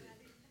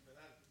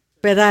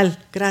 Pedal,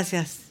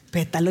 gracias.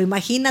 Pétalo,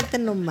 imagínate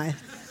nomás.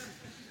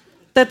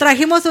 Te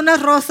trajimos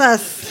unas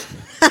rosas.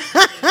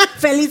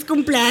 ¡Feliz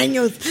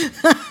cumpleaños!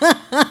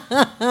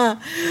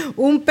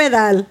 Un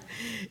pedal.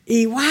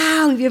 Y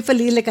wow, bien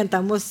feliz le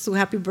cantamos su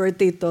happy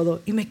birthday y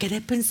todo. Y me quedé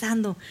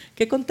pensando,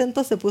 qué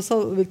contento se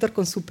puso Víctor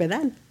con su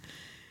pedal.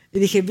 Y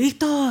dije,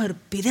 Víctor,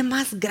 pide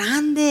más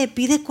grande,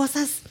 pide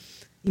cosas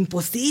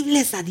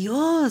imposibles a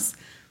Dios.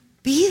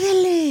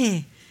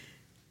 Pídele.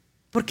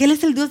 Porque Él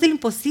es el Dios del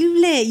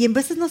imposible y en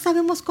veces no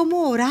sabemos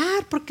cómo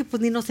orar porque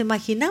pues ni nos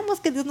imaginamos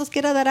que Dios nos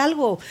quiera dar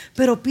algo,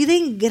 pero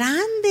piden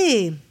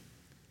grande.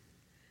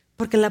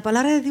 Porque la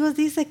palabra de Dios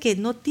dice que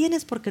no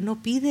tienes porque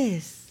no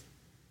pides.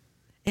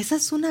 Esa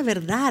es una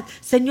verdad.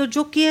 Señor,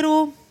 yo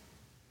quiero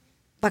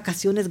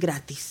vacaciones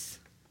gratis.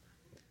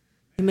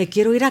 Y me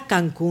quiero ir a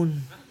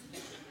Cancún.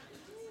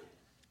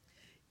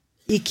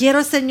 Y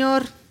quiero,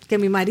 Señor, que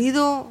mi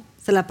marido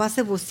se la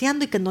pase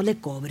buceando y que no le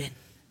cobren.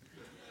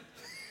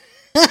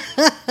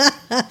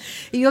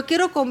 Y yo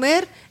quiero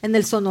comer en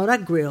el Sonora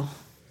Grill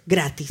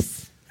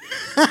gratis.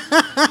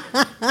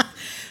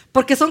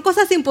 Porque son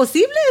cosas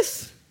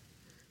imposibles.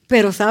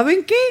 Pero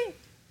 ¿saben qué?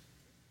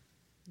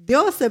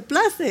 Dios se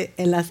place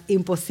en las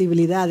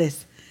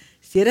imposibilidades.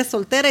 Si eres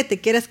soltera y te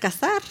quieres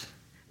casar,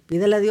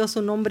 pídele a Dios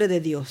un hombre de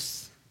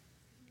Dios.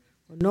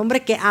 Un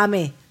hombre que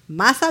ame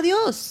más a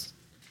Dios,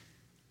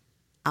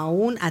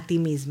 aún a ti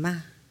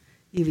misma.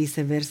 Y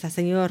viceversa,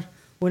 Señor,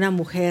 una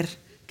mujer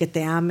que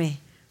te ame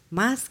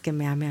más que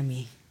me ame a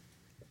mí.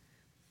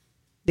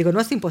 Digo,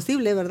 no es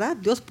imposible, ¿verdad?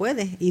 Dios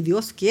puede y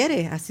Dios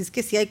quiere. Así es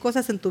que si hay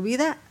cosas en tu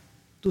vida,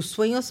 tus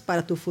sueños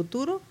para tu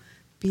futuro,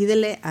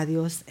 pídele a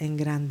Dios en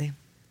grande.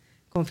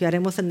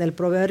 Confiaremos en el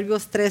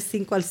Proverbios 3,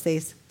 5 al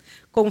 6.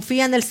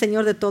 Confía en el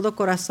Señor de todo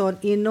corazón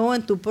y no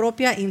en tu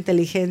propia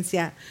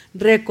inteligencia.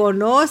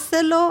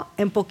 Reconócelo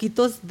en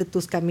poquitos de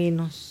tus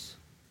caminos.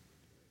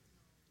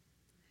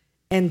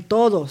 En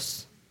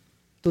todos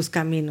tus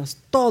caminos.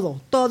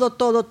 Todo.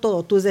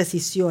 Tus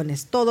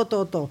decisiones.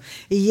 Todo.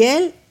 Y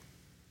Él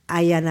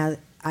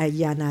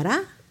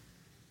allanará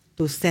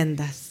tus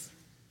sendas.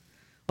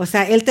 O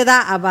sea, Él te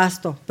da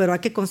abasto, pero hay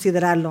que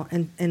considerarlo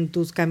en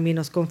tus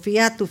caminos.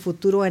 Confía tu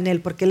futuro en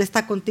Él, porque Él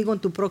está contigo en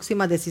tu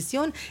próxima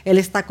decisión, Él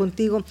está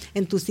contigo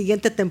en tu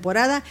siguiente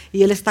temporada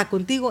y Él está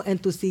contigo en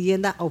tu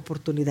siguiente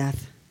oportunidad.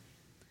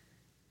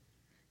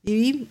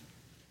 Y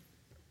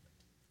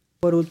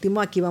por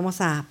último, aquí vamos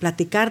a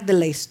platicar de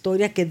la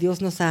historia que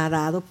Dios nos ha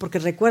dado, porque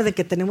recuerden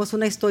que tenemos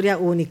una historia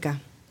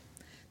única.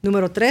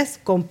 Número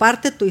 3,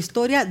 comparte tu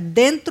historia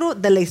dentro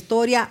de la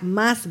historia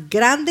más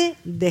grande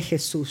de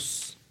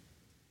Jesús.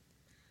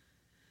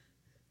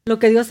 Lo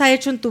que Dios ha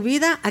hecho en tu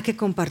vida, hay que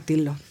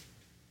compartirlo.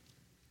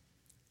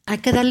 Hay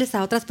que darles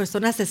a otras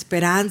personas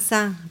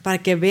esperanza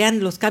para que vean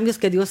los cambios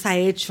que Dios ha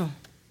hecho.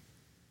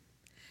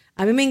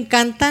 A mí me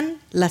encantan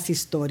las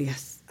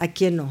historias. ¿A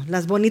quién no?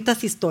 Las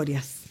bonitas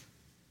historias.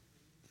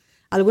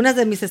 Algunas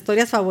de mis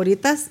historias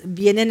favoritas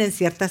vienen en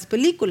ciertas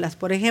películas.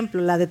 Por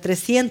ejemplo, la de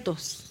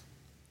 300.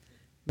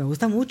 Me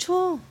gusta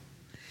mucho.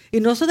 Y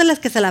no soy de las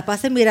que se la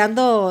pasen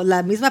mirando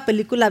la misma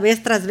película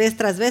vez tras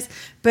vez,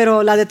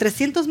 pero la de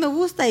 300 me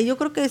gusta y yo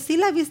creo que sí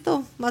la he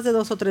visto más de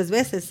 2 o 3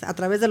 veces a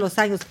través de los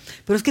años.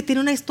 Pero es que tiene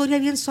una historia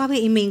bien suave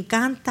y me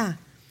encanta.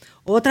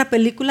 Otra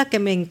película que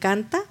me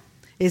encanta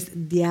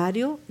es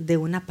Diario de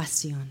una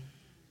Pasión.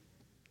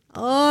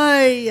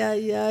 Ay,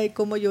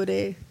 cómo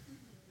lloré.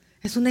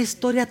 Es una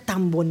historia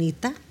tan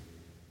bonita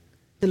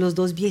de los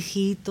dos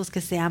viejitos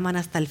que se aman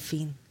hasta el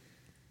fin.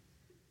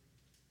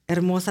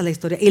 Hermosa la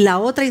historia. Y la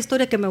otra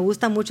historia que me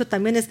gusta mucho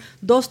también es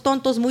Dos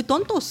tontos muy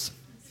tontos.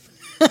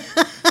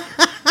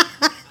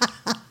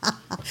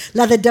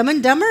 La de Dumb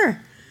and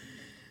Dumber.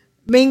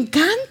 Me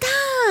encanta.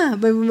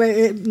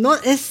 No,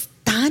 es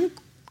tan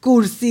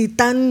cursi,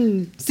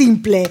 tan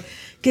simple,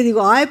 que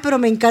digo, ay, pero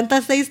me encanta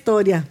esa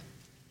historia.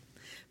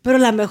 Pero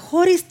la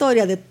mejor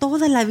historia de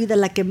toda la vida,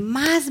 la que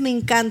más me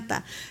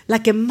encanta, es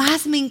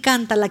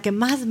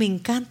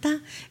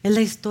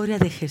la historia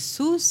de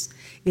Jesús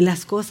y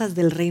las cosas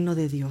del reino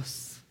de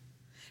Dios.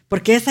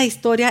 Porque esa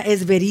historia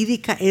es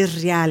verídica,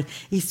 es real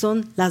y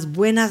son las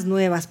buenas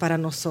nuevas para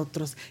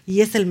nosotros.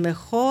 Y es el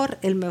mejor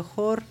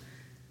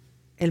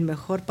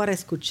para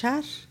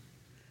escuchar,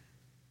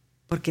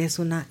 porque es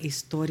una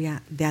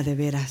historia de a de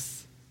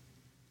veras.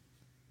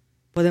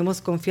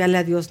 Podemos confiarle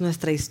a Dios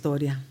nuestra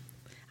historia.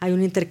 Hay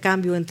un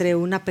intercambio entre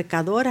una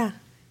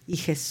pecadora y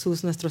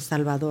Jesús nuestro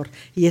Salvador.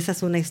 Y esa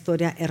es una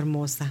historia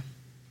hermosa.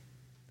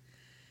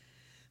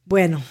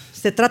 Bueno,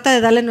 se trata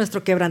de darle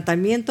nuestro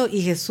quebrantamiento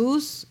y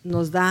Jesús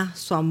nos da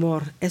su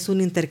amor. Es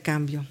un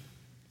intercambio.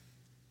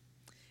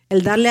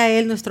 El darle a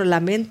Él nuestro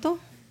lamento,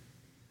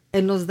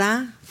 Él nos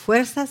da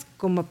fuerzas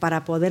como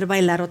para poder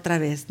bailar otra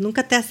vez.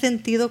 ¿Nunca te has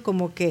sentido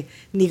como que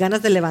ni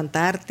ganas de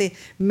levantarte,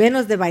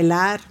 menos de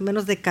bailar,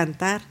 menos de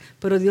cantar?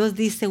 Pero Dios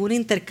dice, un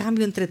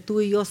intercambio entre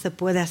tú y yo se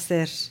puede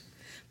hacer.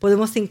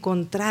 Podemos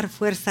encontrar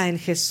fuerza en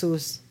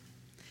Jesús.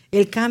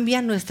 Él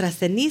cambia nuestras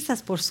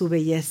cenizas por su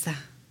belleza.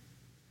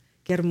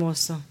 Qué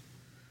hermoso.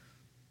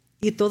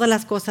 Y todas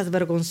las cosas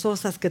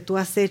vergonzosas que tú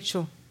has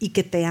hecho y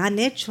que te han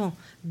hecho,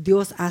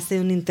 Dios hace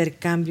un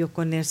intercambio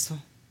con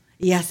eso.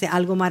 Y hace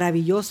algo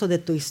maravilloso de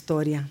tu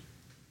historia.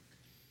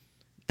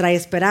 Trae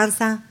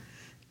esperanza,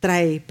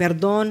 trae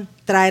perdón,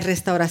 trae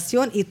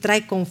restauración y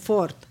trae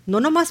confort. No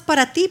nomás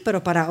para ti,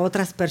 pero para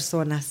otras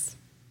personas.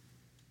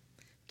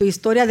 Tu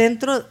historia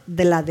dentro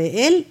de la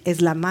de Él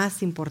es la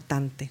más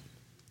importante.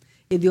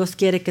 Y Dios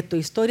quiere que tu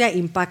historia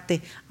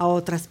impacte a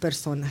otras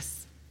personas.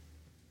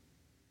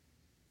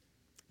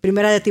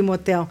 Primera de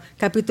Timoteo,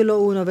 capítulo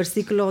 1,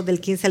 versículo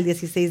del 15 al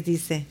 16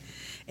 dice: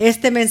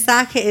 este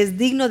mensaje es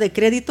digno de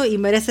crédito y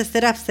merece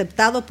ser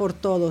aceptado por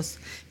todos,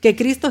 que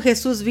Cristo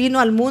Jesús vino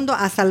al mundo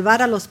a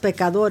salvar a los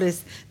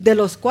pecadores, de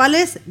los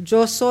cuales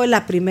yo soy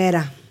la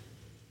primera.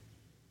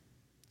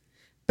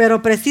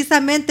 Pero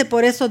precisamente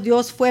por eso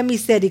Dios fue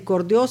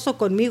misericordioso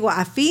conmigo,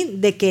 a fin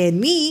de que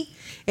en mí,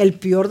 el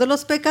peor de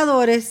los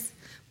pecadores,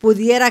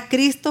 pudiera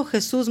Cristo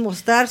Jesús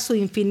mostrar su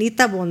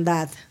infinita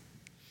bondad.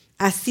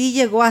 Así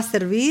llegó a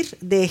servir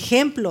de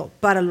ejemplo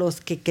para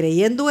los que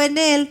creyendo en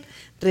Él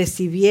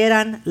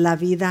recibieran la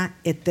vida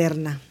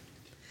eterna.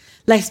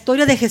 La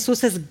historia de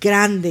Jesús es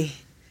grande,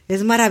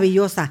 es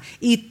maravillosa,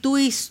 y tu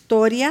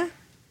historia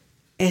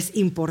es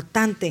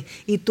importante,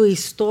 y tu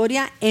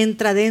historia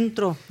entra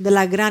dentro de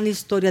la gran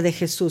historia de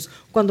Jesús.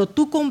 Cuando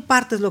tú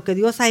compartes lo que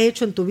Dios ha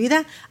hecho en tu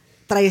vida,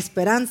 trae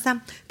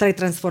esperanza, trae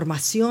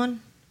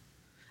transformación.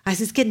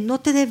 Así es que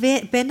no te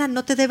dé pena,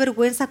 no te dé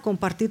vergüenza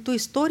compartir tu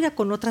historia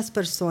con otras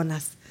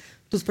personas.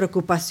 Tus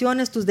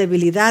preocupaciones, tus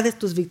debilidades,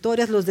 tus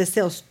victorias, los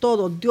deseos,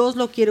 todo. Dios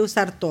lo quiere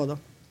usar todo.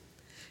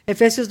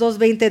 Efesios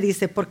 2:20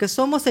 dice, porque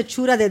somos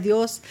hechura de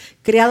Dios,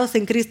 creados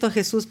en Cristo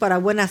Jesús para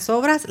buenas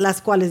obras,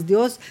 las cuales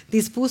Dios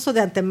dispuso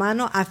de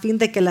antemano a fin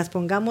de que las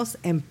pongamos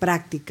en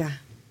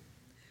práctica.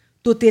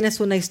 Tú tienes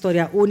una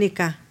historia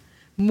única,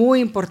 muy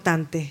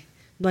importante.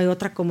 No hay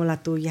otra como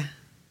la tuya.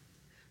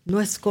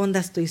 No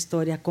escondas tu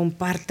historia,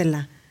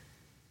 compártela.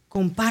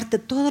 Comparte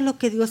todo lo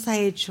que Dios ha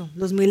hecho,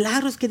 los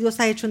milagros que Dios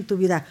ha hecho en tu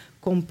vida,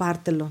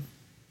 compártelo.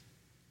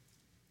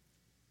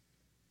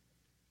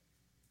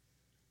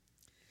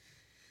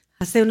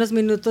 Hace unos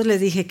minutos les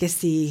dije que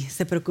si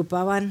se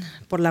preocupaban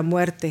por la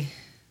muerte,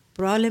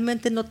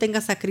 probablemente no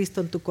tengas a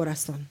Cristo en tu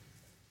corazón.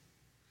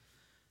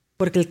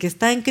 Porque el que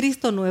está en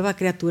Cristo, nueva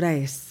criatura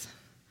es.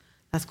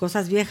 Las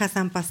cosas viejas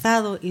han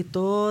pasado y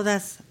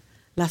todas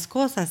las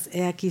cosas,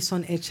 he aquí,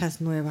 son hechas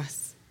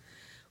nuevas.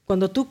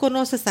 Cuando tú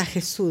conoces a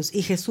Jesús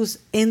y Jesús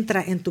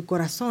entra en tu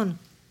corazón,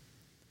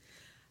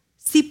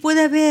 sí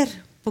puede haber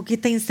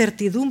poquita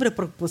incertidumbre,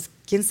 porque pues,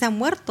 ¿quién se ha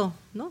muerto?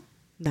 ¿No?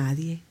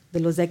 Nadie de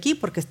los de aquí,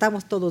 porque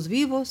estamos todos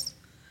vivos.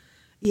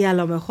 Y a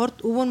lo mejor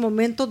hubo un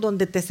momento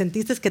donde te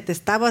sentiste que te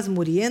estabas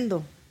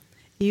muriendo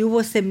y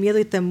hubo ese miedo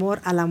y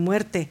temor a la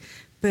muerte.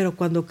 Pero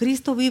cuando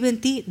Cristo vive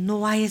en ti,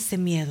 no hay ese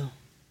miedo.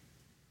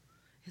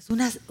 Es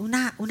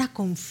una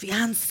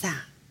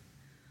confianza,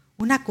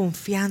 una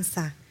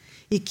confianza.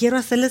 Y quiero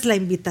hacerles la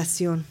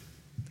invitación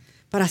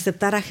para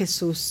aceptar a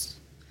Jesús.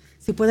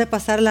 Si puede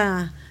pasar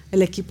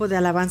el equipo de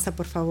alabanza,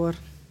 por favor.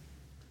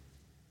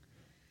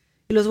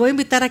 Y los voy a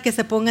invitar a que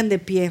se pongan de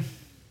pie.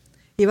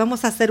 Y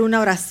vamos a hacer una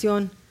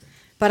oración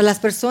para las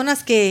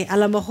personas que a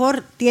lo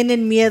mejor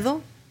tienen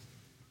miedo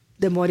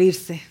de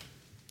morirse.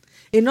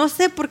 Y no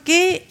sé por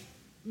qué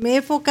me he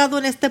enfocado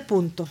en este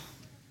punto.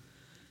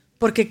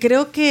 Porque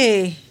creo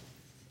que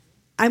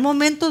hay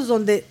momentos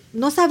donde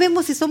no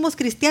sabemos si somos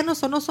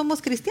cristianos o no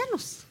somos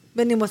cristianos.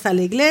 Venimos a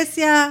la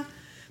iglesia,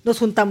 nos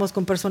juntamos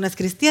con personas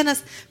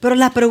cristianas, pero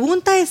la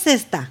pregunta es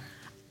esta: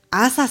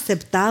 ¿has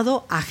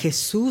aceptado a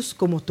Jesús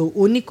como tu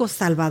único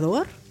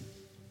Salvador?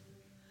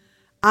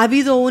 ¿Ha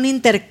habido un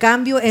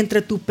intercambio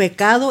entre tu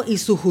pecado y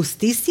su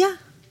justicia?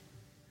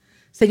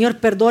 Señor,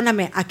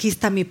 perdóname, aquí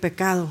está mi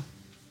pecado.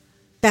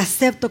 Te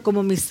acepto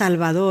como mi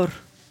Salvador.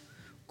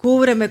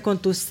 Cúbreme con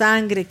tu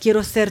sangre,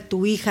 quiero ser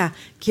tu hija,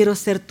 quiero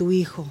ser tu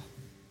hijo.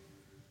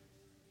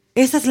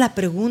 Esa es la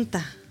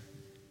pregunta.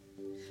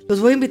 Los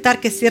voy a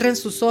invitar que cierren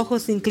sus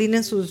ojos,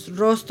 inclinen sus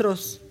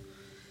rostros.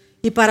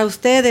 Y para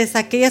ustedes,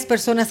 aquellas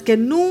personas que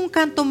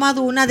nunca han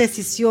tomado una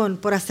decisión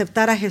por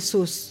aceptar a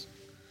Jesús,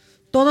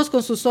 todos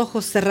con sus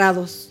ojos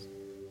cerrados,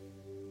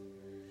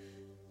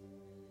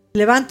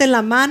 levanten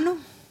la mano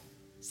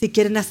si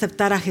quieren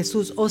aceptar a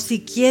Jesús o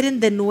si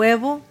quieren de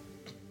nuevo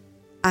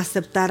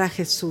aceptar a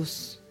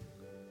Jesús.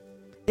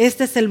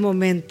 Este es el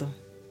momento.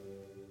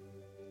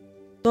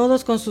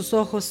 Todos con sus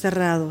ojos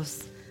cerrados.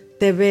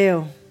 Te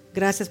veo.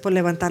 Gracias por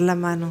levantar la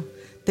mano.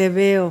 Te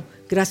veo.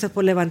 Gracias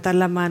por levantar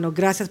la mano.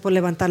 Gracias por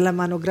levantar la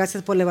mano.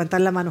 Gracias por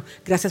levantar la mano.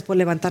 Gracias por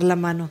levantar la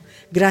mano.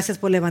 Gracias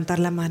por levantar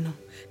la mano.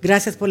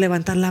 Gracias por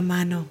levantar la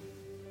mano.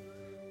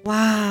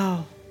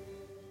 Wow.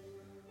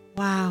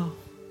 Wow.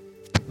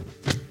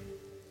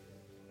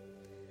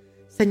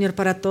 Señor,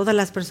 para todas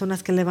las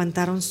personas que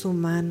levantaron su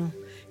mano,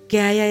 que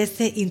haya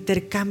ese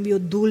intercambio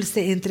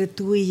dulce entre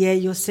tú y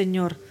ellos,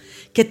 Señor.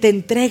 Que te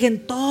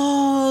entreguen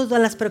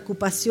todas las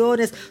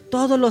preocupaciones,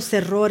 todos los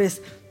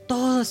errores,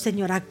 todo,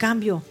 Señor, a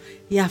cambio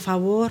y a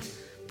favor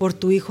por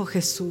tu Hijo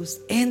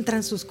Jesús. Entra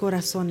en sus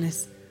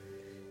corazones.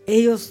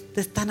 Ellos te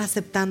están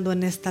aceptando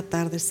en esta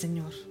tarde,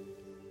 Señor.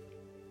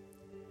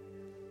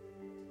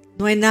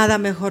 No hay nada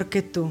mejor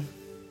que tú.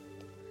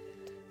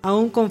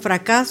 Aún con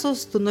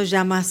fracasos, tú nos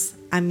llamas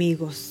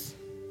amigos.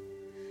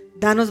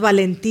 Danos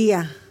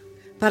valentía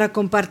para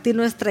compartir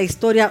nuestra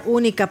historia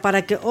única,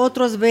 para que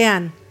otros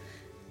vean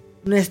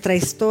nuestra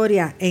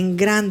historia en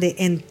grande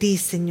en ti,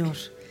 Señor.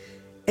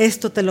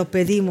 Esto te lo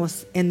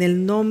pedimos en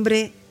el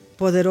nombre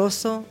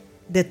poderoso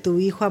de tu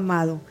Hijo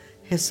amado,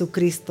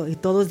 Jesucristo. Y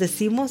todos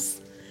decimos,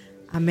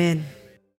 amén.